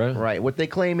money though, right? right. What they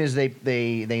claim is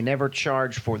they never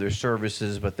charge for their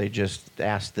services, but they just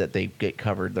ask that they get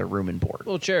covered their room and board. A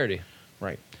little charity.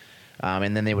 Right.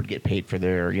 And then they would get paid for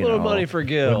their A little money for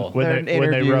Gil. their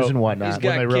interviews wrote, and whatnot. He's got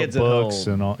when they wrote kids at books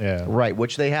home. and all, yeah. Right,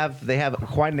 which they have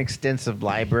quite an extensive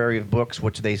library of books,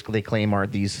 which they claim are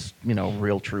these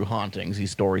real true hauntings,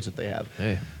 these stories that they have.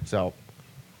 Hey. So,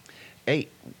 hey,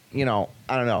 I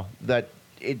don't know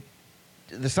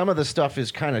some of the stuff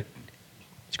is kind of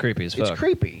It's creepy as fuck. it's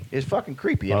creepy. It's fucking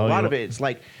creepy, and Well, a lot you- of it, it's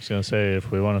like I was gonna say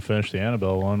if we want to finish the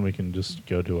Annabelle one, we can just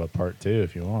go to a part 2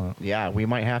 if you want. yeah, we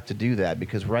might have to do that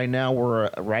because right now we're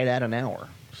right at an hour.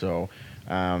 So,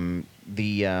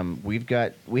 we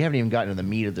haven't even gotten to the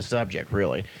meat of the subject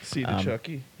really. See the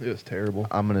Chucky. It was terrible.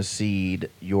 I'm gonna seed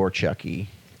your Chucky,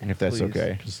 if that's Please.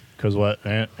 okay. Because what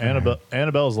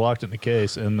Annabelle's locked in the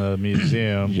case in the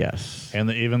museum. Yes. And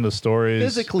even the stories.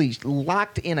 Physically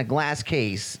locked in a glass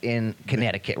case in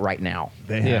Connecticut right now.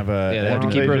 They Yeah, have a yeah, they have why to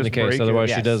don't keep they her in the just case, break it? otherwise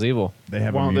she Yes. does evil. they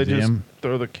have Why a don't they just museum.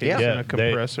 throw the case Yeah, in a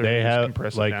compressor they and just have,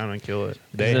 compress like- it down and kill it?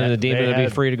 they Then had- the demon they would be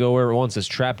had- free to go wherever it wants. It's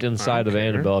trapped inside of care.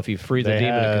 Annabelle. If you free the They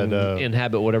demon, it can had,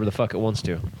 inhabit whatever the fuck it wants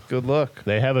to. Good luck.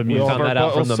 They have a We all museum. found have that our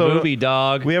out from the buttholes sewed movie, up.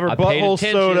 dog. We have our I paid buttholes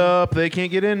attention. sewed up. They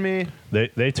can't get in me.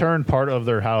 They turned part of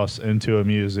their house into a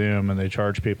museum, and they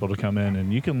charge people to come in,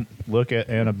 and you can look at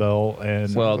Annabelle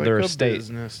and Well, Like their a estate.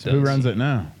 business. Who runs it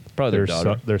now? Probably their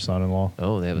daughter. their son-in-law.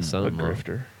 Oh, they have a A son-in-law.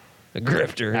 grifter. A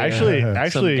grifter. yeah. Actually,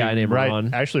 Some guy named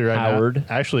Ron right Howard.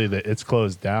 now, it's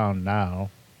closed down now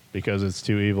because it's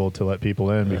too evil to let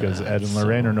people in because Ed and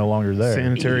Loraine are no longer there.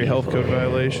 Sanitary health code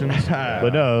violations.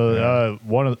 But no,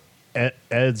 one of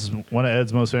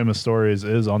Ed's most famous stories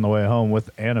is on the way home with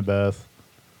Annabeth.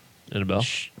 Annabelle.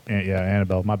 Yeah,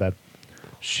 Annabelle. My bad.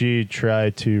 She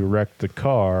tried to wreck the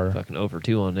car. Fucking over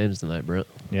 2 on names tonight, Brent.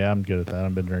 Yeah, I'm good at that.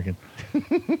 I've been drinking.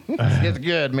 It's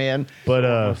good, man. But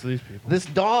Most of these people. This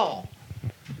doll.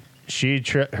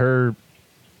 her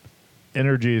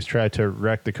energies tried to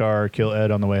wreck the car, kill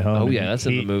Ed on the way home. Oh, and yeah, that's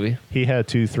in the movie. He had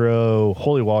to throw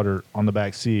holy water on the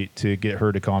back seat to get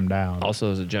her to calm down. Also,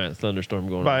 there's a giant thunderstorm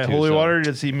going By on. too, holy so- water,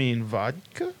 does he mean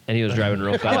vodka? And he was driving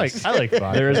real fast. I like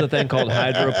vodka. There is a thing called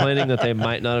hydroplaning that they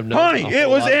might not have known. Honey, a it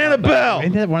whole was lot about. Annabelle.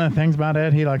 Ain't that one of the things about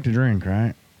Ed? He liked to drink,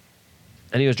 right?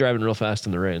 And he was driving real fast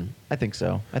in the rain. I think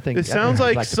so. I think It sounds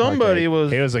I'd like to somebody partake.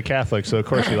 was. He was a Catholic, so of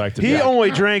course he liked to He drink.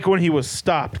 only drank when he was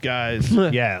stopped, guys.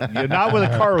 Yeah, not when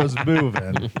the car was moving.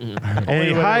 And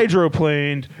he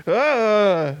hydroplaned.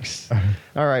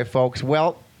 All right, folks.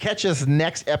 Well, catch us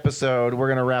next episode. We're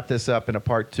gonna wrap this up in a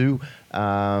part 2.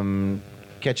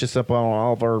 Catch us up on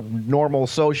all of our normal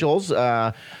socials.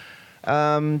 Try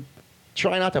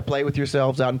not to play with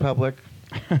yourselves out in public.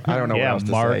 I don't know Yeah, what else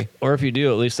to Mark. say. Or if you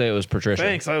do, at least say it was Patricia.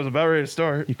 Thanks. I was about ready to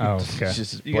start. Oh, okay.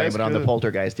 Just You blame guys it on the could.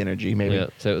 poltergeist energy, maybe. Yeah,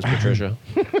 say it was Patricia.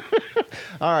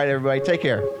 All right, everybody. Take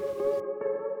care.